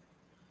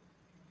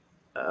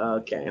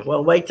 Okay.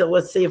 Well,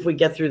 let's see if we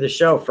get through the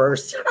show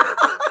first.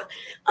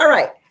 All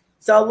right.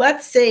 So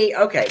let's see.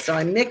 Okay. So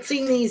I'm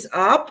mixing these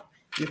up.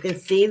 You can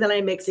see that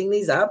I'm mixing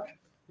these up.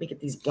 Let me get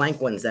these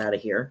blank ones out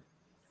of here.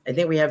 I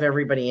think we have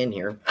everybody in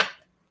here.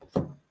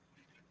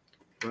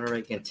 Where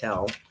I can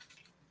tell.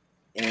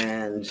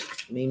 And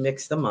let me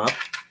mix them up.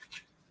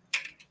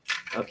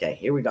 Okay,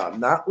 here we go. I'm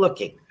not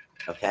looking.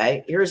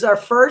 Okay, here's our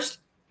first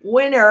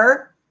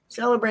winner,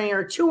 celebrating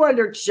our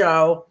 200th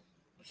show,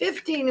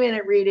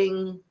 15-minute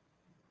reading.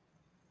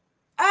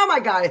 Oh my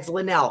God, it's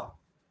Linnell.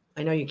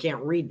 I know you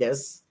can't read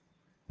this.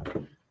 I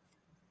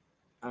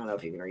don't know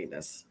if you can read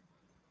this.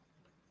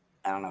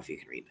 I don't know if you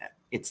can read that.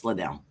 It's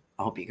Linnell.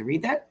 I hope you can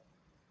read that.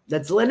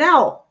 That's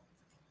Linnell.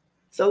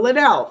 So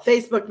Linnell,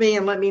 Facebook me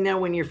and let me know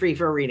when you're free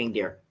for a reading,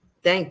 dear.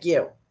 Thank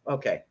you.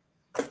 Okay.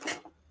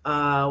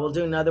 We'll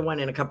do another one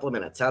in a couple of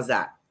minutes. How's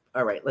that?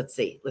 All right, let's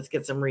see. Let's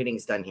get some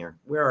readings done here.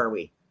 Where are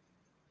we?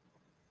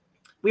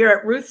 We are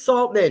at Ruth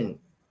Saltman.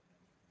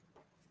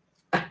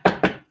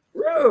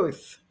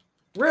 Ruth.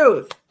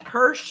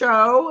 Her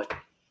show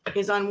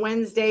is on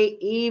Wednesday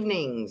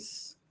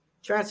evenings.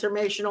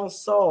 Transformational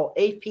Soul,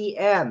 8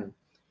 p.m.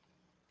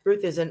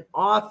 Ruth is an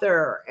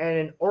author and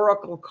an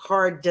oracle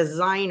card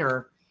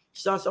designer.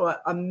 She's also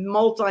a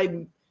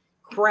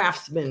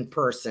multi-craftsman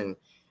person.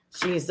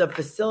 She's a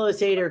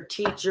facilitator,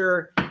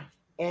 teacher,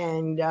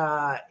 and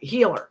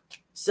healer.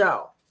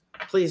 So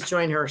Please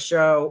join her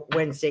show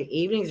Wednesday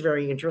evenings.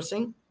 Very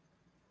interesting.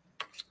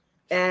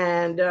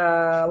 And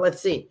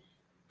let's see.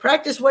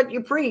 Practice what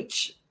you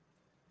preach.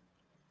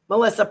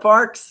 Melissa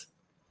Parks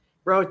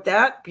wrote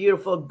that.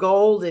 Beautiful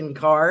golden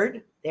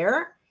card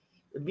there.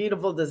 The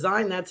beautiful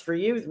design. That's for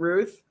you,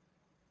 Ruth.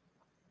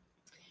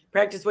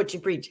 Practice what you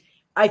preach.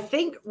 I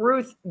think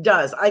Ruth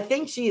does. I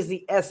think she is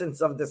the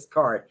essence of this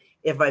card,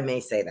 if I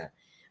may say that.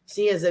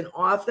 She is an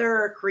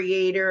author,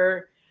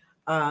 creator,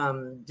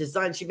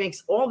 design. She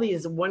makes all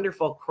these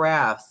wonderful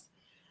crafts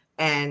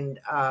and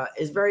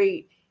is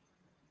very,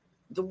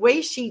 the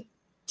way she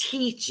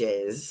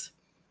teaches,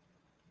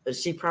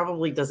 she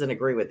probably doesn't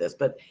agree with this,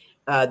 but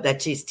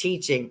that she's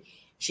teaching,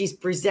 she's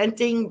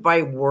presenting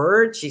by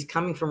word. She's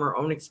coming from her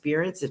own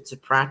experience. It's a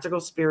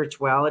practical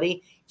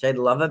spirituality, which I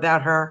love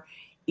about her.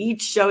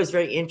 Each show is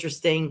very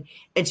interesting.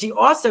 And she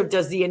also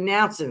does the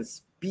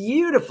announcements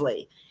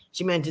beautifully.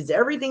 She mentions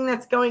everything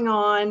that's going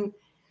on,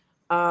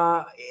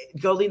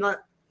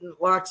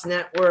 Goldilocks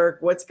Network,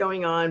 what's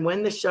going on,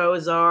 when the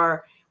shows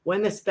are,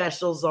 when the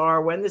specials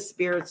are, when the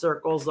spirit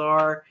circles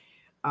are,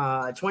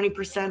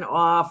 20%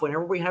 off,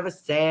 whenever we have a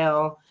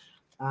sale,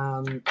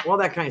 all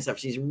that kind of stuff.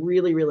 She's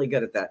really, really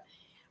good at that.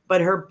 But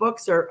her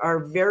books are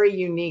very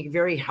unique,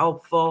 very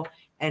helpful,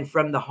 and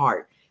from the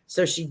heart.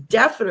 So she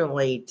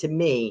definitely, to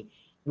me,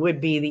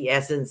 would be the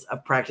essence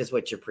of Practice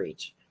What You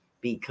Preach.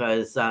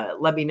 Because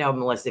let me know,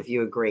 Melissa, if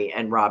you agree.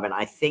 And Robin,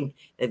 I think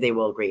that they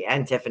will agree.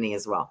 And Tiffany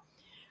as well.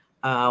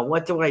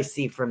 What do I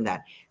see from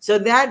that? So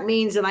that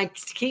means, and I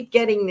keep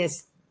getting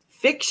this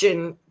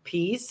fiction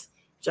piece,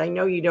 which I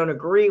know you don't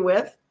agree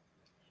with.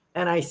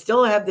 And I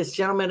still have this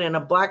gentleman in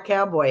a black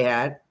cowboy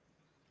hat.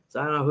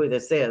 So I don't know who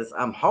this is.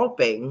 I'm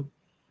hoping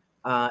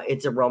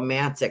it's a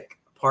romantic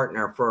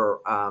partner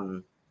for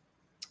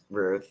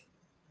Ruth.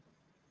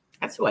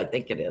 That's who I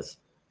think it is.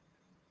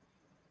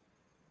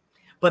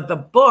 But the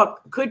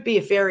book could be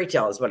a fairy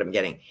tale is what I'm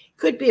getting.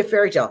 Could be a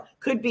fairy tale.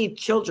 Could be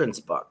children's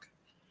book.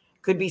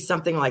 Could be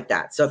something like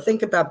that. So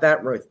think about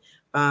that, Ruth.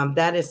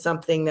 That is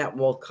something that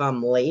will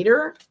come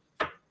later.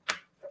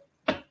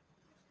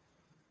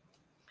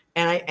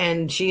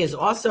 And she is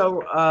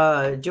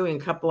also doing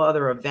a couple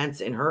other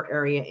events in her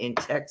area in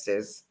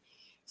Texas.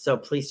 So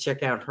please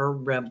check out her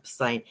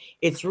website.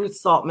 It's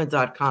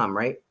ruthsaltman.com,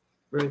 right,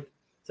 Ruth?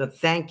 So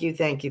thank you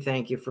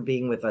for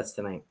being with us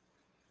tonight.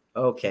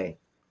 Okay.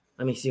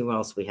 Let me see what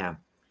else we have.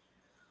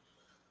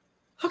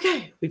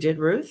 Okay, we did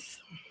Ruth.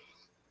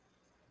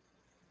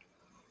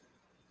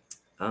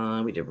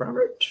 We did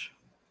Robert.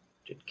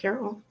 Did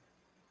Carol.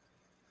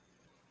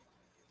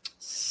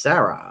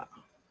 Sarah.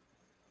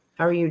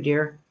 How are you,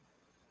 dear?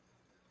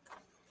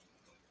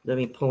 Let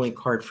me pull a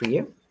card for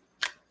you.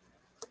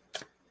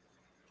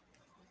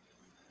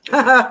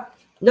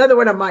 Another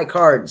one of my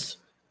cards.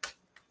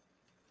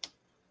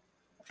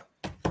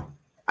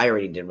 I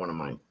already did one of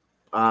mine.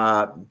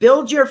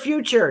 Build your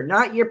future,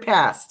 not your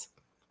past.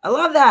 I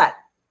love that.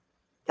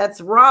 That's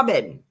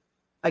Robin.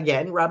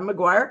 Again, Robin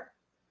McGuire.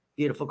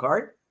 Beautiful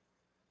card.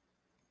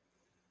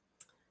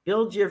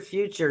 Build your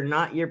future,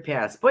 not your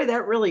past. Boy,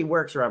 that really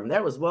works, Robin.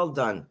 That was well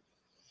done.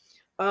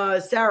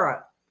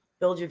 Sarah,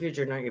 build your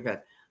future, not your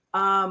past.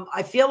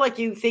 I feel like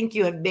you think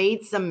you have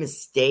made some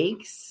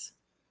mistakes,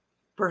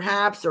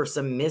 perhaps, or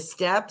some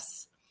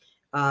missteps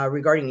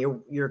regarding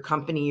your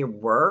company, your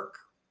work.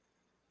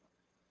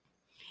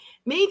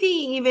 Maybe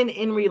even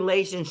in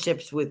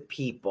relationships with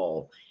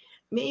people.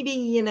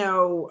 Maybe,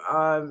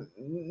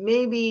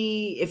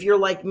 maybe if you're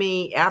like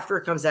me, after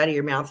it comes out of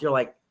your mouth, you're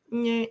like,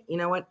 you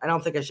know what? I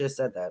don't think I should have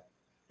said that.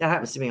 That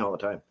happens to me all the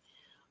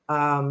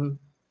time.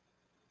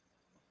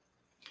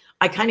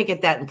 I kind of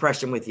get that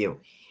impression with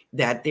you,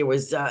 that there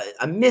was a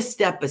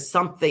misstep of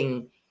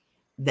something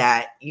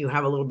that you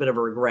have a little bit of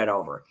a regret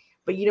over.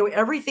 But,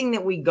 everything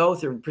that we go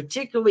through,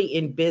 particularly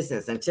in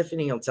business, and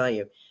Tiffany will tell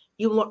you,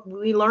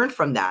 we learn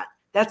from that.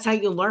 That's how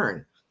you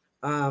learn.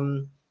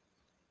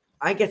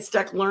 I get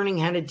stuck learning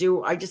how to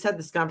do. I just had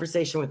this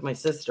conversation with my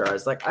sister. I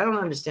was like, I don't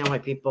understand why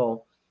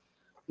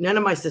none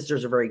of my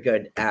sisters are very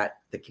good at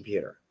the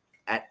computer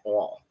at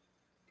all.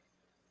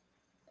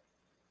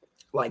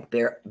 Like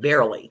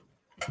barely.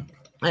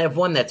 I have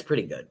one that's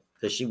pretty good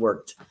because she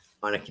worked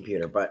on a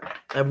computer, but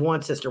I have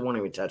one sister won't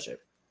even touch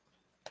it.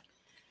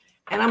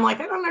 And I'm like,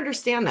 I don't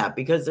understand that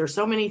because there's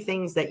so many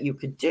things that you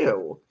could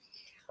do.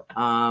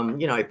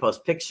 I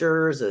post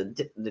pictures of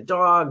the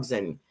dogs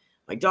and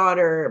my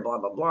daughter, blah,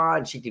 blah, blah.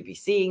 And she could be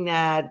seeing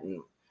that and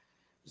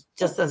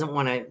just doesn't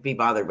want to be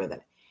bothered with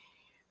it.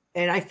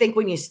 And I think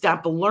when you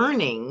stop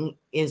learning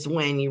is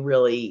when you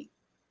really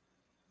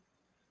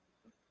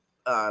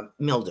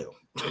mildew.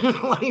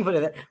 Let me put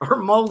it that, or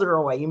molder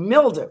away. You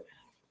mildew.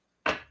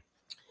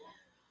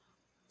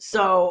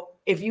 So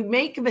if you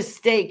make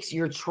mistakes,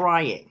 you're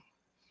trying.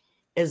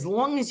 As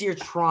long as you're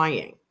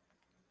trying,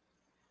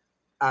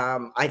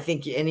 I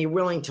think, and you're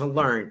willing to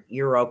learn,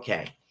 you're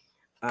okay.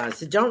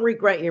 So don't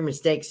regret your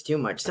mistakes too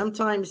much.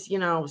 Sometimes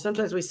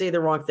we say the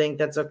wrong thing.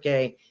 That's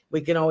okay.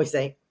 We can always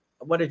say,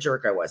 what a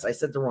jerk I was. I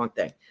said the wrong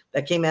thing.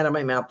 That came out of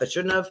my mouth. That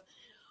shouldn't have.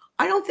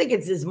 I don't think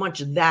it's as much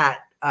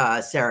that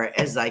Sarah,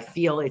 as I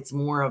feel it's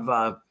more of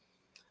a,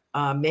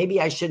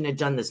 maybe I shouldn't have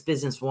done this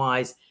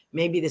business-wise.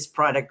 Maybe this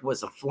product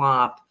was a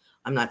flop.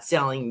 I'm not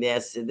selling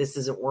this. This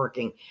isn't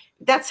working.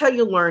 That's how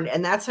you learn,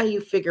 and that's how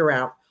you figure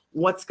out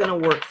what's going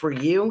to work for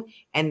you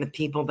and the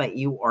people that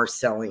you are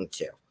selling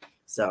to.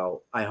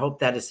 So I hope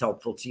that is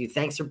helpful to you.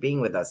 Thanks for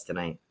being with us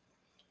tonight.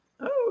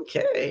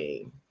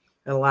 Okay.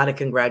 A lot of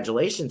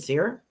congratulations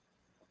here.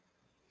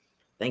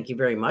 Thank you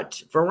very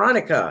much.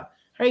 Veronica,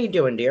 how are you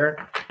doing,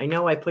 dear? I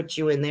know I put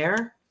you in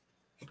there.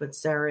 Put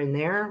Sarah in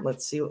there.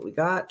 Let's see what we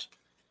got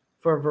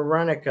for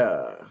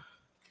Veronica.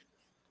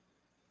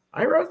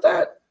 I wrote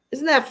that.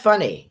 Isn't that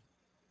funny?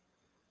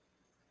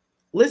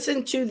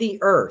 Listen to the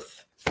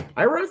earth.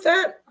 I wrote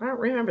that? I don't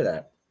remember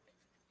that.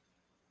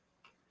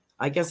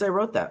 I guess I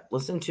wrote that.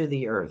 Listen to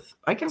the earth.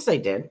 I guess I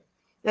did.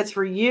 That's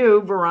for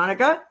you,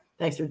 Veronica.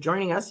 Thanks for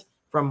joining us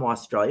from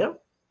Australia.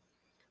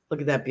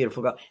 Look at that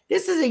beautiful girl.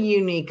 This is a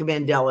unique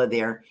mandala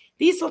there.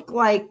 These look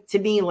like, to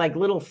me, like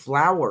little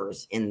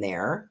flowers in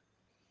there.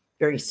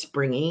 Very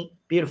springy,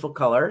 beautiful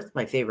colors.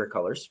 My favorite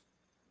colors.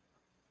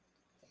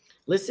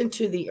 Listen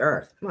to the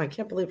earth. Oh, I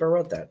can't believe I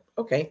wrote that.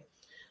 Okay.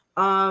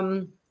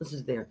 This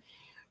is there.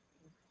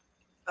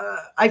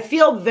 I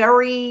feel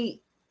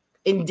very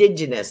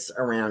indigenous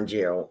around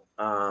you,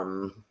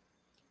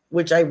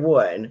 which I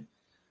would.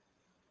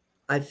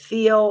 I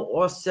feel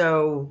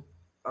also,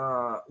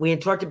 we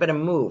had talked about a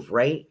move,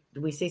 right?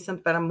 Did we say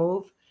something about a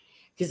move?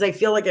 Because I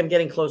feel like I'm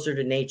getting closer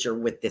to nature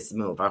with this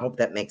move. I hope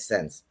that makes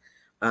sense.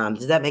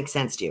 Does that make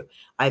sense to you?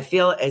 I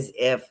feel as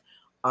if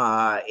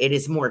it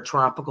is more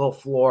tropical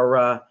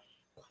flora,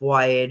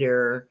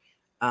 quieter.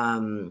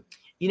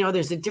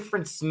 There's a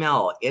different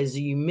smell. There's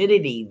a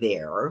humidity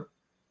there.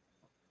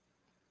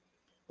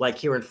 Like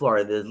here in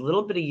Florida, there's a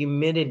little bit of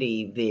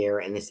humidity there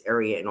in this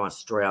area in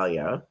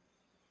Australia,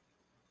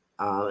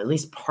 at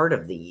least part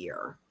of the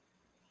year.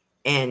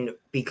 And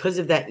because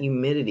of that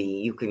humidity,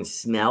 you can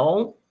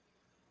smell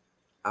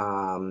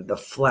the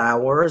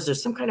flowers.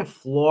 There's some kind of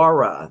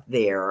flora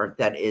there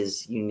that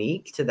is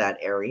unique to that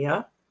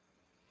area.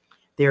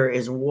 There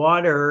is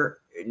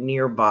water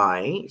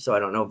nearby. So I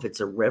don't know if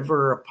it's a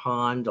river, a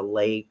pond, a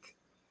lake,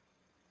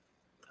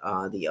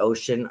 the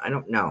ocean. I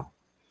don't know.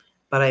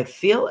 But I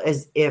feel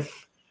as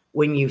if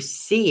when you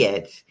see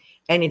it,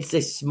 and it's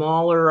a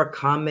smaller,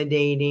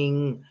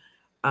 accommodating,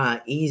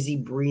 easy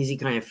breezy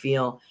kind of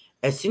feel,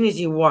 as soon as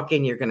you walk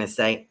in, you're going to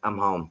say, I'm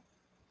home.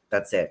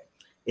 That's it.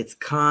 It's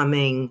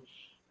calming.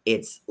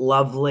 It's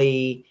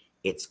lovely.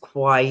 It's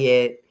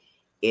quiet.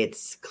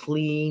 It's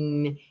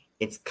clean.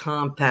 It's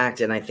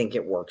compact. And I think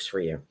it works for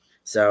you.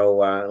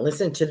 So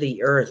listen to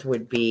the earth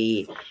would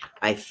be,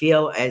 I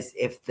feel as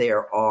if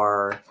there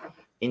are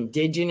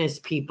indigenous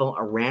people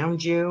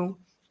around you,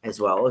 as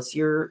well as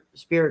your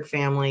spirit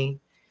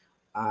family.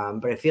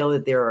 But I feel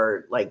that there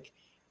are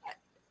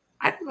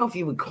I don't know if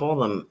you would call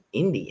them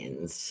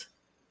Indians.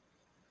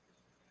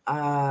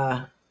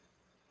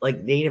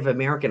 Like Native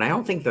American. I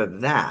don't think they're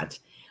that.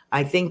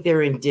 I think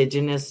they're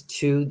indigenous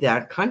to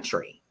that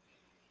country.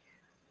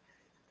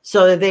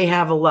 So that they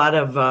have a lot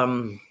of,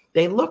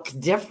 they look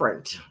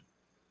different.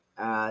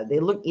 They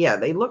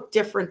look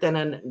different than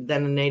a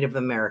Native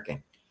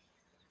American.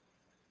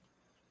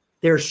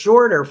 They're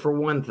shorter for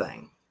one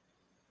thing.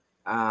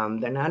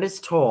 They're not as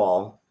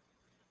tall.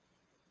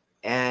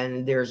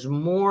 And there's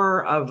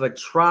more of a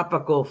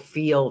tropical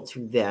feel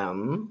to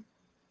them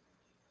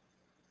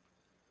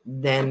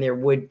than there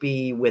would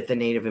be with a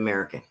Native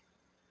American,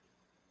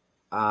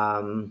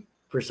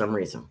 for some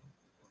reason.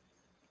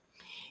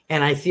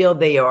 And I feel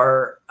they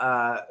are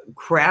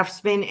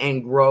craftsmen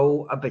and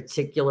grow a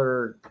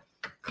particular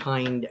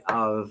kind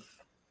of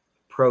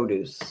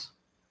produce,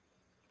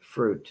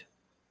 fruit,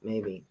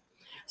 maybe.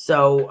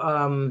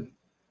 So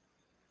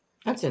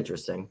that's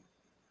interesting.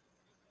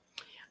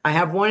 I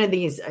have one of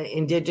these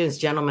indigenous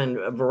gentlemen,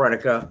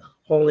 Veronica,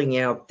 holding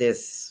out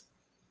this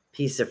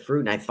piece of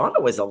fruit. And I thought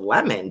it was a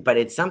lemon, but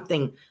it's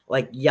something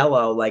like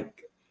yellow,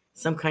 like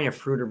some kind of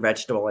fruit or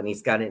vegetable. And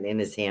he's got it in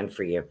his hand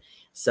for you.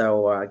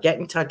 So get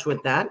in touch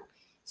with that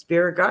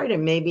spirit guide.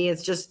 And maybe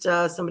it's just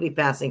somebody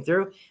passing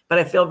through. But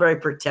I feel very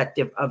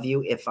protective of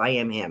you if I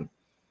am him.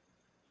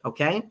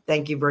 Okay.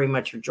 Thank you very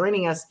much for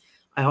joining us.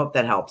 I hope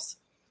that helps.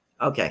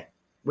 Okay.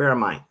 Where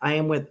am I? I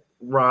am with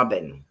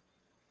Robin.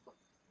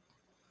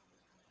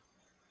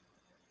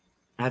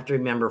 I have to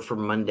remember for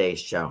Monday's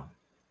show.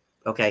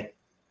 Okay.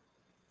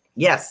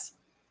 Yes.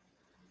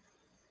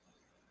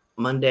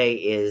 Monday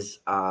is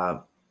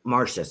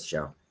Marcia's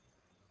show.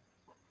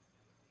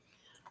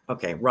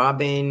 Okay.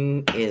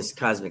 Robin is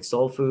Cosmic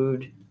Soul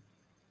Food.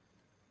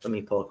 Let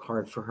me pull a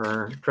card for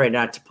her. Try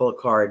not to pull a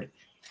card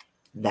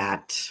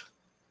that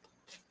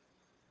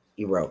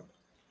you wrote.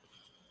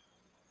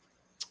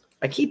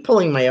 I keep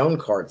pulling my own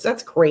cards.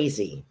 That's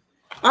crazy.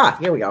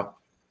 Here we go.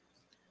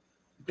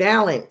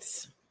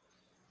 Balance.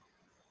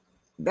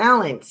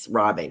 Balance,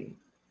 Robin.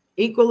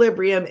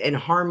 Equilibrium and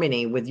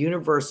harmony with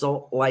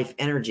universal life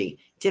energy.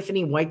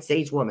 Tiffany White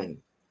Sage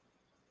Woman.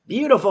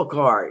 Beautiful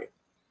card.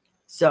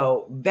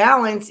 So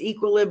balance,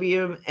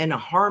 equilibrium, and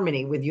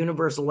harmony with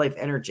universal life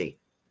energy.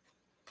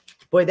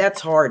 Boy,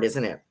 that's hard,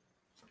 isn't it?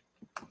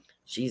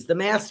 She's the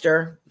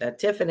master, that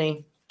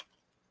Tiffany.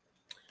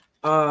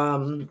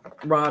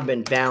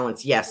 Robin,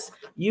 balance. Yes,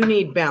 you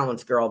need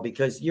balance, girl,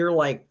 because you're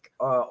like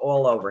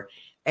all over.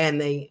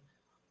 And they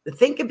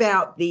think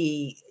about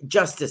the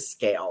justice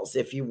scales,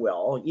 if you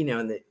will. You know,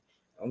 and I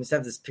almost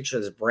have this picture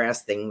of this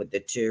brass thing with the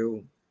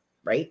two,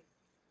 right?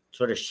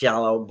 Sort of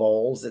shallow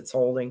bowls it's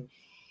holding.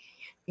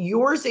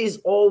 Yours is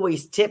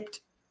always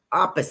tipped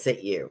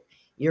opposite you.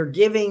 You're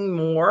giving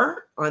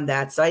more on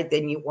that side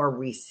than you are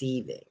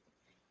receiving.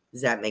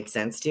 Does that make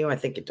sense to you? I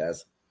think it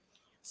does.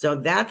 So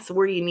that's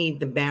where you need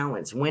the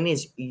balance. When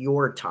is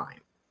your time?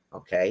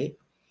 Okay.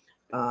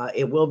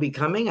 It will be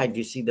coming. I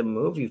do see the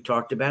move. You've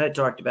talked about it,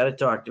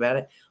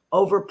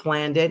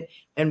 overplanned it.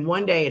 And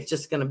one day it's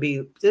just going to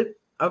be,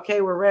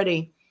 okay, we're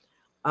ready.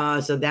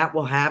 So that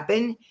will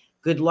happen.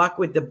 Good luck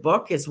with the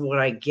book is what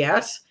I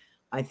guess.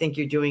 I think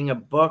you're doing a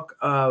book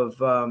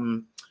of,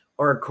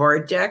 or a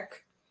card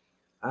deck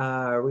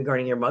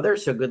regarding your mother.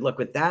 So good luck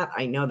with that.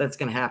 I know that's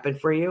going to happen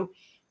for you.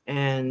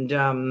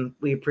 And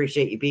we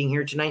appreciate you being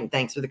here tonight. And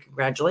thanks for the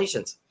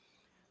congratulations.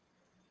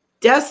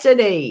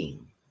 Destiny.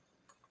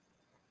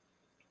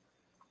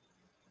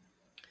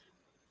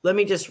 Let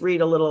me just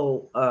read a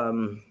little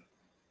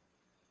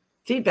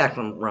feedback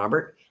from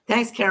Robert.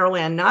 Thanks, Carol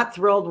Ann. Not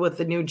thrilled with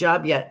the new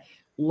job yet.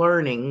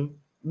 Learning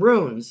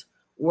runes.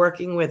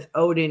 Working with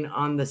Odin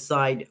on the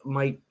side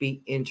might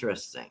be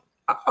interesting.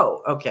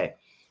 Oh, okay.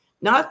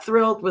 Not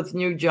thrilled with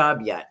new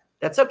job yet.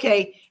 That's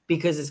okay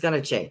because it's going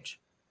to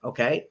change.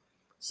 Okay.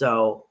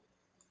 So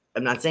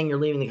I'm not saying you're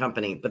leaving the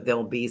company, but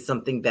there'll be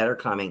something better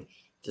coming.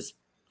 Just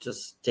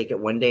take it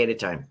one day at a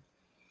time.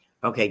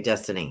 Okay,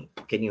 Destiny,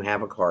 can you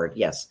have a card?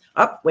 Yes.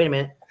 Oh, wait a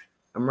minute.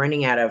 I'm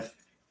running out of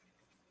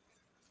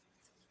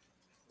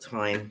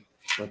time.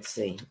 Let's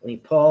see. Let me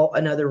pull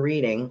another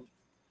reading.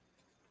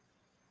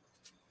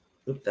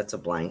 Oop, that's a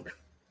blank.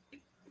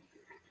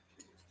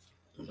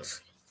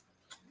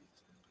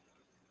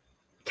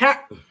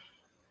 Cat.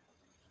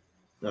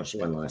 No, she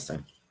won last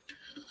time.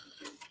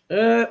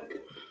 Can't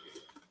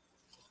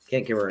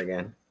give her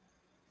again.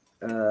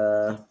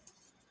 Why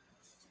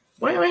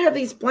do I have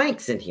these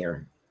blanks in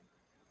here?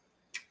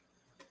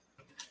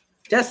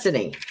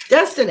 Destiny,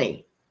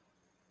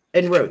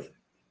 and Ruth.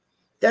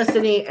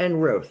 Destiny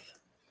and Ruth.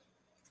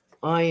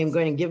 I am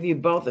going to give you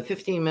both a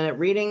 15-minute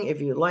reading.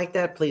 If you'd like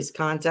that, please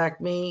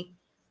contact me.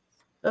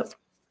 Oh,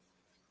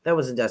 that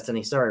wasn't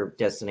Destiny. Sorry,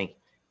 Destiny.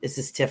 This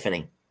is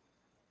Tiffany.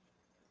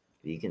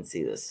 You can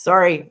see this.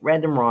 Sorry,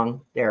 read them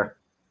wrong. There.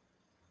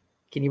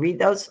 Can you read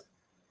those?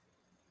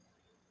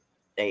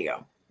 There you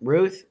go.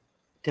 Ruth,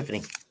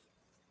 Tiffany.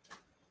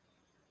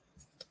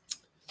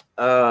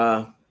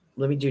 Let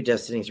me do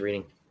Destiny's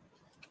reading.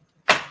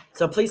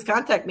 So please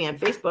contact me on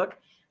Facebook,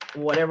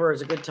 whatever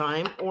is a good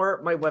time,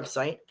 or my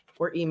website,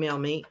 or email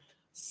me,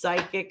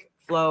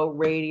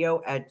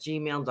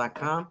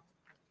 psychicflowradio@gmail.com.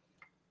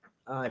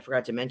 I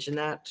forgot to mention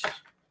that.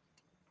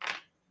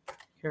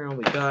 Carol,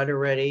 we got it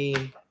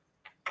already.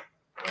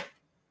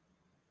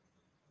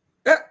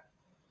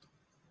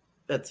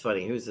 That's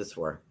funny. Who's this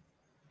for?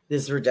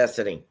 This is for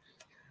Destiny.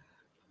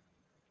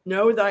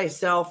 Know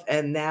thyself,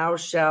 and thou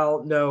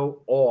shalt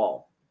know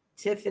all.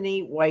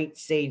 Tiffany White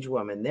Sage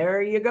Woman.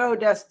 There you go,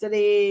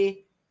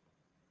 Destiny.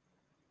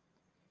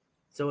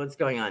 So what's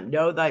going on?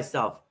 Know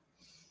thyself.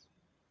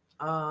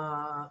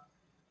 Let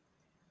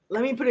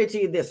me put it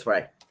to you this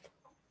way.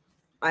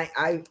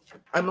 I'm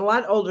a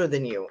lot older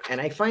than you, and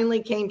I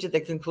finally came to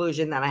the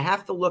conclusion that I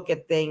have to look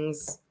at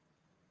things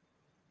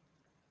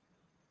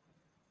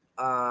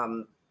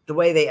the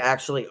way they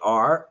actually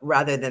are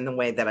rather than the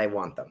way that I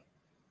want them.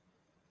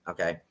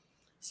 Okay.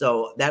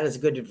 So that is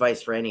good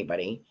advice for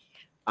anybody.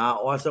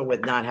 Also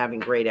with not having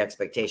great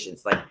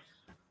expectations. Like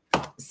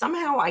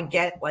somehow I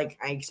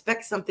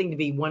expect something to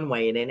be one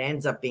way and it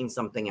ends up being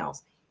something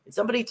else. And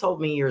somebody told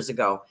me years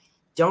ago,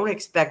 don't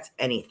expect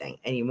anything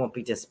and you won't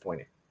be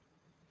disappointed.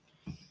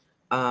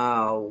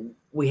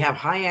 We have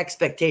high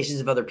expectations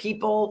of other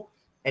people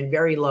and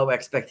very low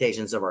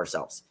expectations of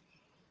ourselves.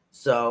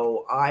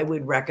 So I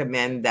would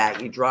recommend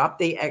that you drop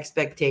the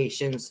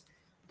expectations,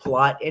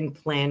 plot and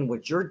plan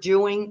what you're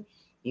doing.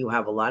 You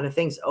have a lot of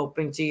things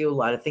open to you, a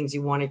lot of things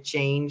you want to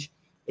change.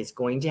 It's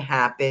going to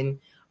happen.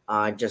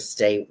 Just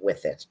stay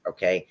with it,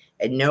 okay?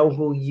 And know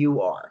who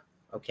you are,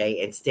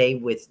 okay? And stay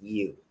with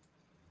you.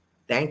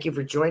 Thank you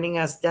for joining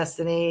us,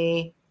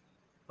 Destiny.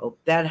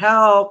 Hope that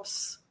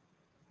helps.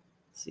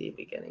 Let's see if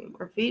we get any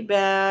more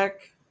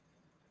feedback.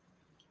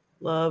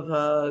 Love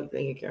hug.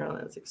 Thank you, Carolyn.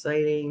 That's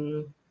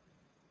exciting.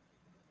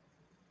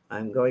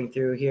 I'm going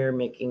through here,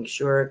 making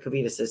sure.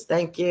 Kavita says,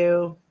 thank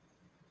you.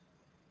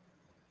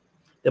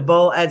 The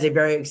bowl adds a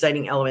very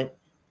exciting element.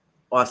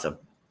 Awesome.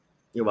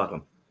 You're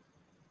welcome.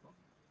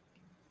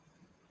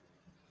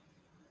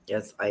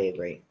 Yes, I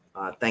agree.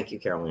 Thank you,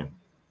 Carolyn.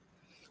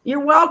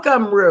 You're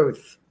welcome,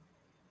 Ruth.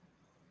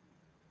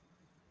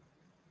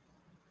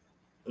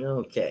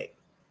 Okay.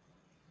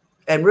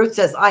 And Ruth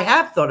says, I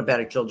have thought about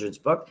a children's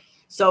book.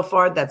 So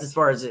far, that's as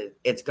far as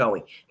it's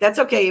going. That's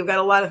okay. You've got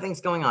a lot of things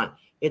going on.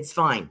 It's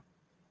fine.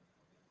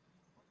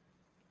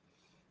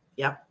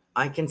 Yep.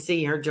 I can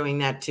see her doing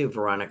that too,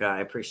 Veronica. I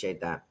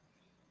appreciate that.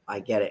 I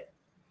get it.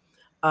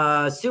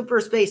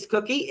 Super Space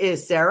Cookie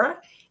is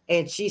Sarah,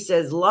 and she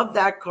says, love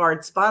that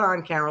card. Spot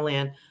on, Carol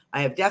Ann.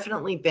 I have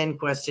definitely been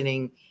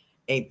questioning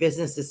a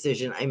business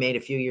decision I made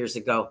a few years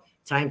ago.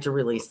 Time to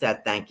release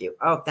that. Thank you.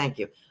 Oh, thank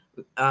you.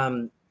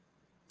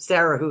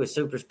 Sarah, who is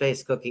Super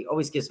Space Cookie,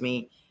 always gives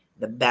me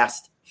the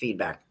best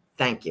feedback.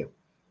 Thank you.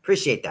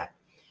 Appreciate that.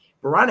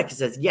 Veronica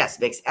says, yes,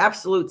 makes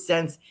absolute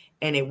sense,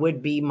 and it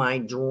would be my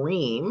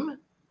dream.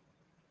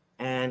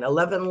 And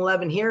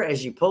 1111 here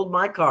as you pulled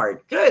my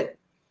card. Good.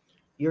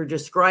 You're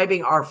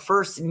describing our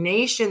First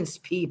Nations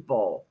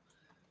people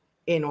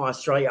in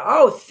Australia.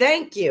 Oh,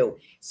 thank you.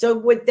 So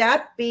would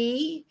that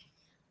be,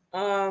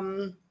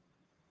 well,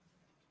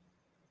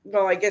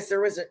 I guess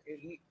there was a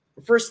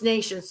First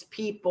Nations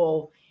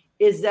people.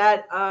 Is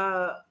that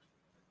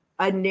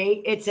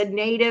it's a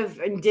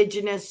native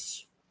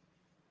indigenous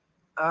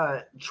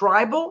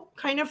tribal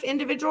kind of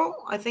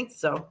individual? I think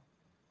so.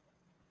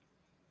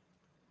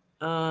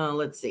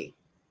 Let's see.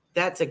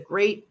 That's a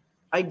great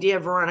idea,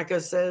 Veronica,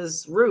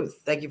 says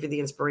Ruth. Thank you for the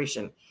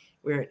inspiration.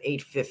 We're at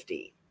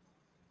 8:50.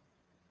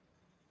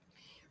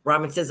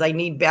 Robin says, I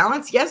need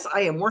balance. Yes,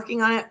 I am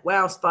working on it.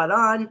 Wow, spot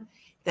on.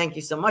 Thank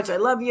you so much. I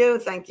love you.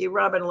 Thank you,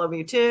 Robin. I love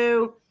you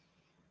too.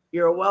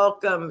 You're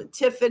welcome,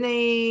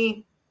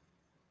 Tiffany.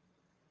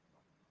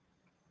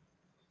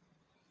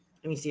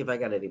 Let me see if I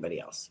got anybody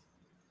else.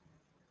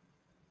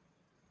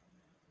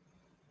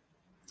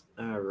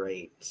 All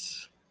right.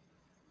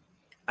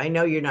 I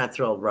know you're not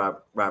thrilled,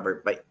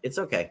 Robert, but it's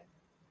okay.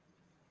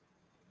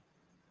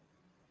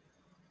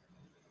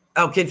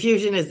 Oh,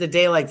 confusion is the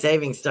daylight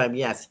savings time.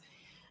 Yes,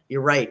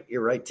 you're right.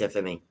 You're right,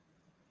 Tiffany.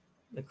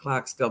 The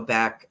clocks go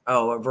back.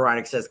 Oh,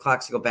 Veronica says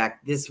clocks go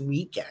back this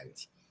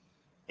weekend.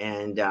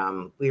 And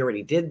we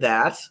already did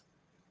that.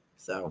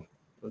 So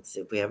let's see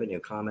if we have a new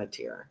comment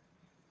here.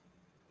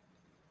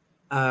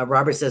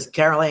 Robert says,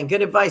 Carol Ann,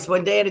 good advice,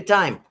 one day at a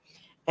time.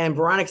 And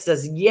Veronica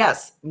says,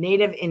 yes,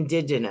 native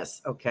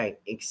indigenous. Okay,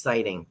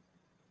 exciting.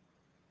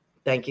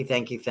 Thank you,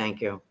 thank you,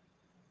 thank you.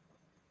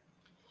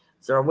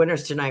 So our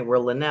winners tonight were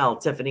Linnell,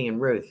 Tiffany,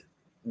 and Ruth.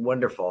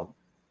 Wonderful.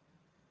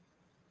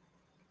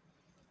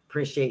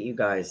 Appreciate you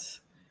guys.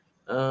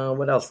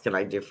 What else can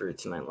I do for you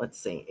tonight? Let's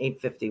see,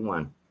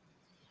 8:51.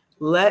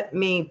 Let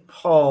me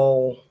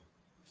pull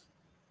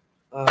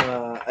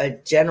a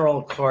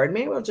general card.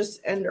 Maybe we'll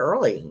just end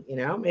early, you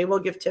know? Maybe we'll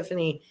give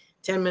Tiffany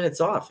 10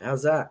 minutes off.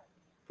 How's that?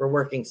 For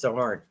working so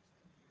hard.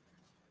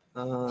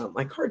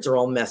 My cards are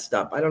all messed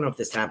up. I don't know if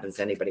this happens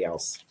to anybody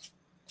else.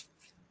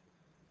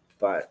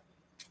 But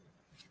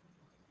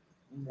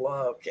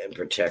luck and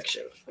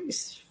protection.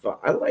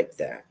 I like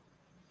that.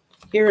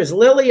 Here is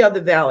Lily of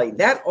the Valley.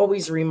 That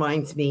always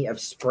reminds me of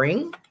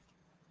spring.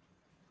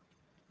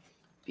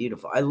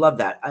 Beautiful. I love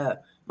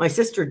that. My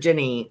sister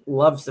Jenny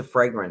loves the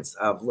fragrance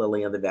of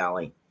Lily of the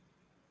Valley.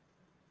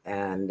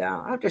 And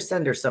I'll have to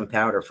send her some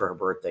powder for her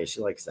birthday. She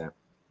likes that.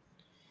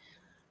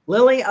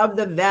 Lily of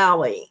the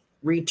Valley,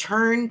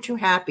 return to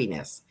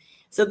happiness.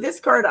 So this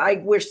card, I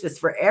wish this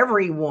for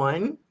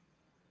everyone.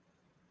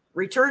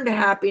 Return to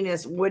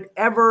happiness,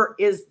 whatever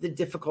is the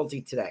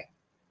difficulty today.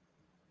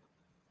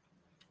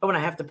 Oh, and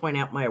I have to point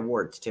out my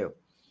awards too.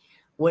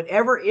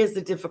 Whatever is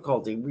the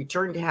difficulty,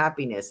 return to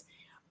happiness.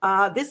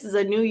 This is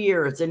a new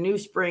year. It's a new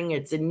spring.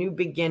 It's a new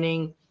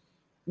beginning.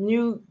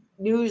 New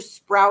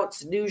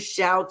sprouts, new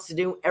shouts,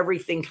 new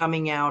everything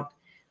coming out.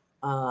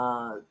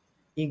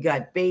 You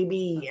got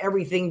baby,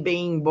 everything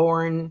being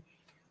born,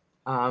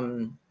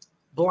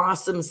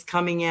 blossoms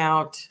coming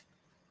out,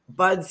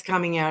 buds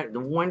coming out, a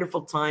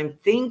wonderful time.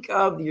 Think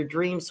of your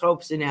dreams,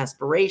 hopes, and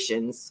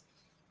aspirations,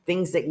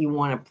 things that you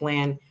want to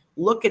plan.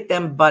 Look at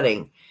them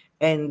budding.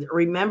 And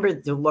remember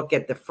to look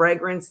at the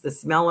fragrance, the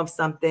smell of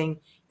something,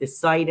 the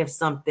sight of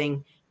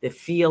something, the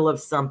feel of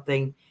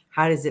something.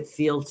 How does it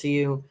feel to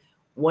you?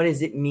 What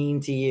does it mean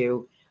to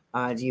you?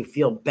 Do you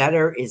feel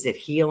better? Is it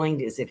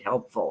healing? Is it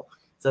helpful?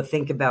 So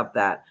think about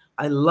that.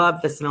 I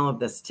love the smell of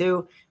this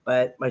too,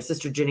 but my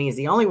sister Jenny is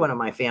the only one in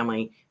my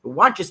family who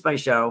watches my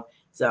show.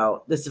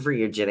 So this is for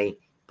you, Jenny.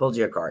 Pulled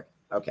you a card.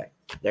 Okay,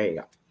 there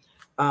you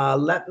go.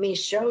 Let me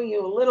show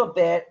you a little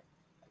bit.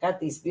 I got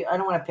these. I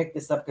don't want to pick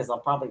this up because I'll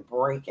probably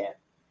break it.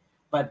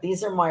 But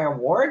these are my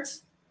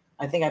awards.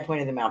 I think I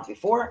pointed them out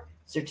before.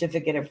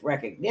 Certificate of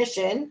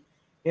recognition.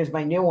 Here's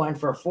my new one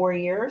for 4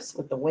 years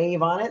with the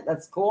wave on it.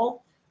 That's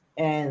cool.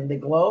 And the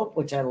globe,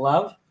 which I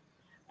love.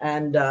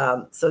 And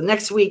so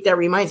next week, that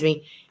reminds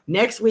me,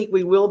 next week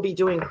we will be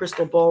doing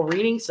crystal ball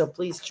reading. So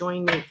please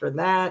join me for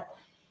that.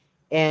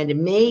 And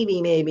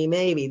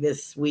maybe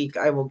this week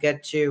I will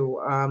get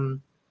to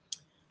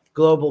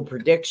global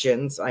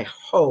predictions. I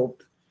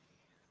hope.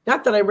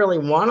 Not that I really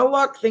want to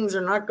look. Things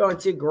are not going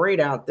too great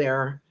out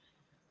there.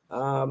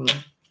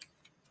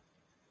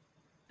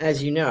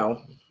 As you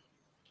know.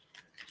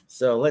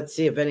 So let's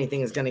see if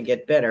anything is going to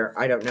get better.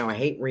 I don't know. I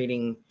hate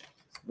reading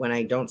when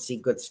I don't see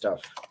good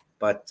stuff.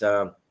 But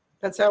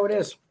that's how it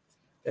is.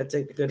 That's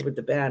the good with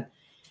the bad,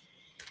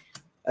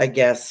 I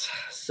guess.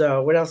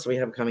 So what else do we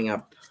have coming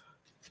up?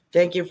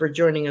 Thank you for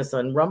joining us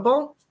on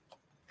Rumble.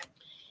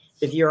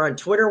 If you're on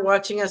Twitter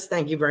watching us,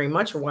 thank you very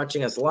much for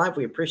watching us live.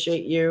 We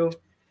appreciate you.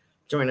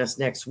 Join us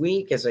next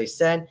week. As I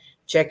said,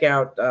 check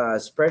out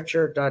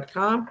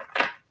Spreadshirt.com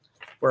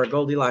for our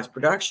Goldilocks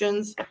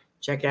Productions.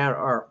 Check out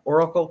our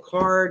Oracle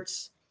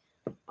cards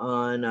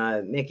on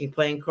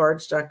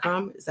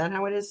makingplayingcards.com. Is that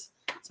how it is?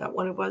 Is that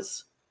what it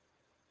was?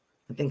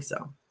 I think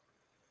so.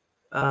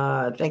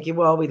 Thank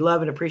you all. We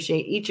love and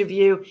appreciate each of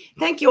you.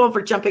 Thank you all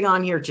for jumping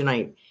on here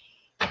tonight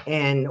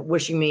and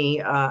wishing me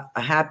a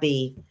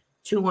happy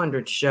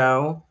 200th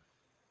show.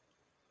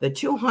 The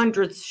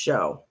 200th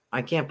show.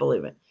 I can't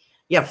believe it.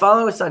 Yeah,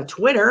 follow us on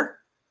Twitter.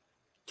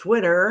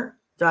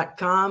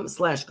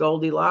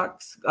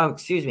 Twitter.com/Goldilocks.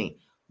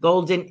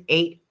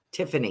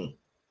 Golden8Tiffany.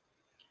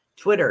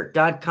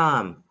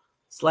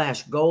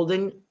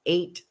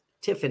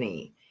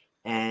 Twitter.com/Golden8Tiffany.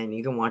 And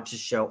you can watch the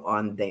show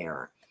on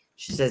there.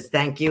 She says,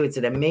 thank you. It's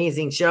an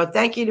amazing show.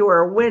 Thank you to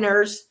our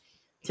winners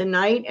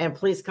tonight. And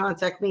please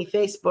contact me,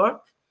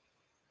 Facebook.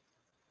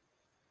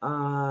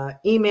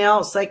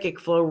 Email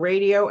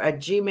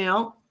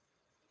psychicflowradio@gmail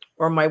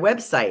or my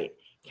website,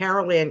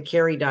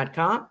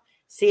 carolancarey.com,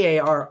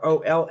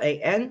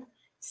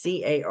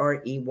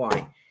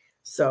 CarolanCarey.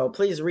 So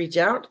please reach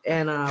out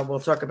and we'll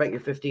talk about your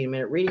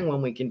 15-minute reading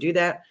when we can do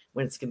that,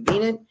 when it's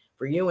convenient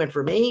for you and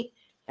for me.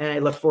 And I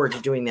look forward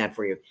to doing that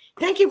for you.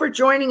 Thank you for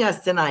joining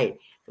us tonight.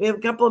 We have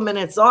a couple of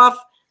minutes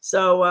off,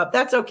 so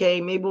that's okay.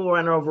 Maybe we'll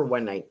run over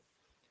one night.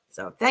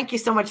 So thank you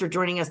so much for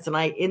joining us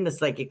tonight in the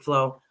Psychic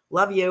Flow.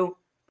 Love you.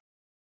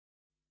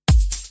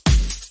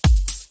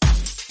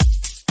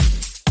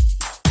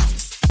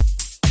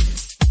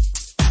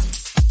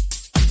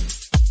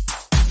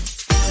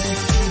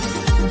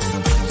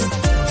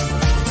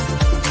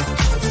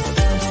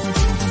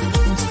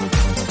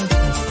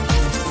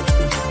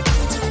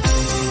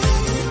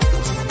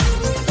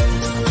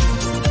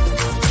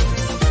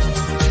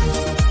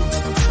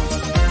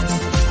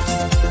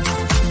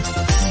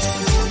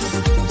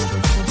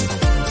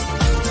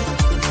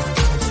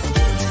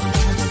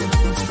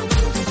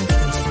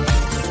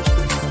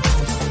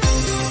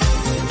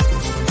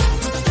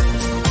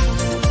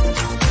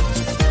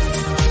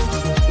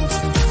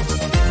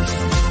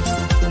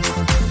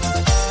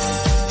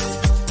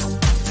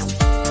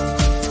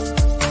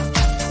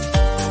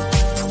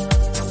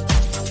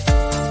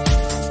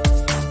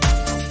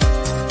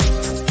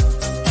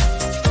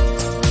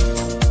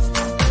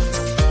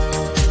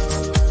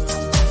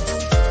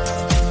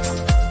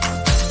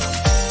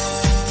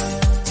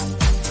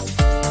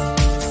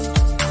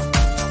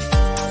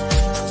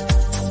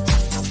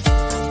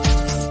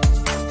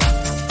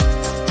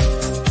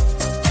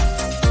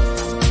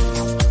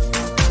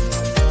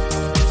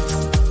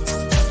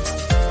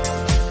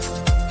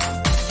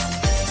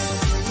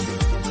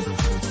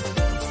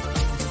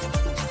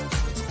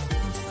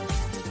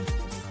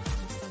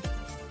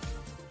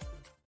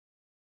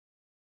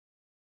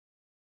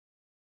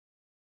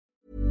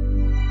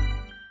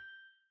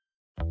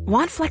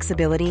 Want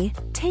flexibility?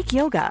 Take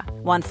yoga.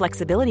 Want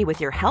flexibility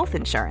with your health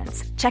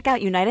insurance? Check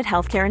out United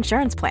Healthcare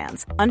Insurance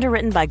Plans.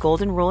 Underwritten by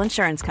Golden Rule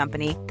Insurance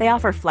Company, they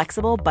offer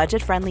flexible,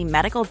 budget-friendly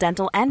medical,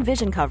 dental, and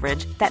vision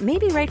coverage that may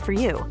be right for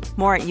you.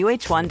 More at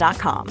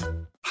UH1.com.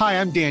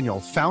 Hi, I'm Daniel,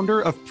 founder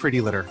of Pretty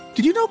Litter.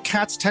 Did you know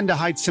cats tend to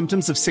hide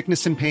symptoms of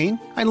sickness and pain?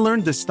 I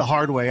learned this the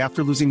hard way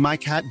after losing my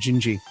cat,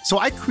 Gingy. So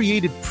I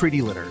created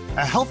Pretty Litter,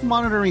 a health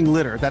monitoring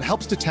litter that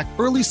helps detect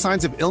early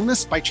signs of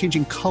illness by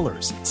changing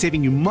colors,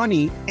 saving you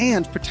money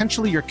and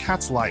potentially your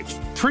cat's life.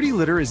 Pretty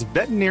Litter is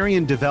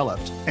veterinarian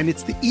developed, and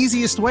it's the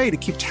easiest way to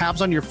keep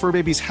tabs on your fur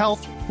baby's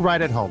health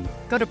right at home.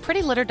 Go to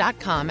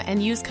prettylitter.com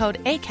and use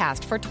code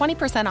ACAST for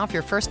 20% off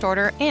your first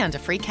order and a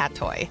free cat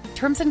toy.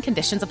 Terms and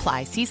conditions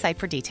apply. See site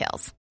for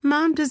details.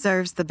 Mom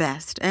deserves the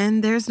best,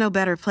 and there's no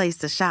better place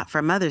to shop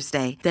for Mother's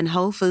Day than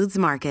Whole Foods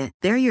Market.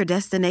 They're your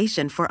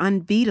destination for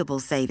unbeatable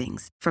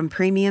savings, from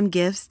premium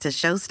gifts to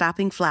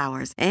show-stopping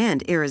flowers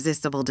and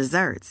irresistible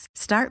desserts.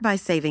 Start by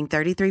saving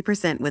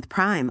 33% with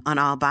Prime on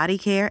all body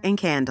care and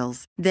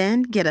candles.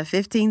 Then get a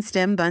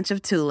 15-stem bunch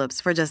of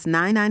tulips for just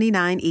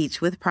 $9.99 each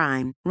with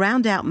Prime.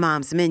 Round out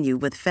Mom's menu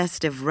with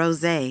festive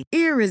rosé,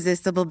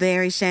 irresistible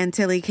berry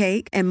chantilly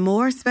cake, and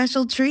more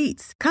special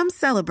treats. Come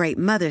celebrate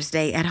Mother's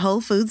Day at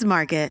Whole Foods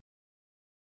Market.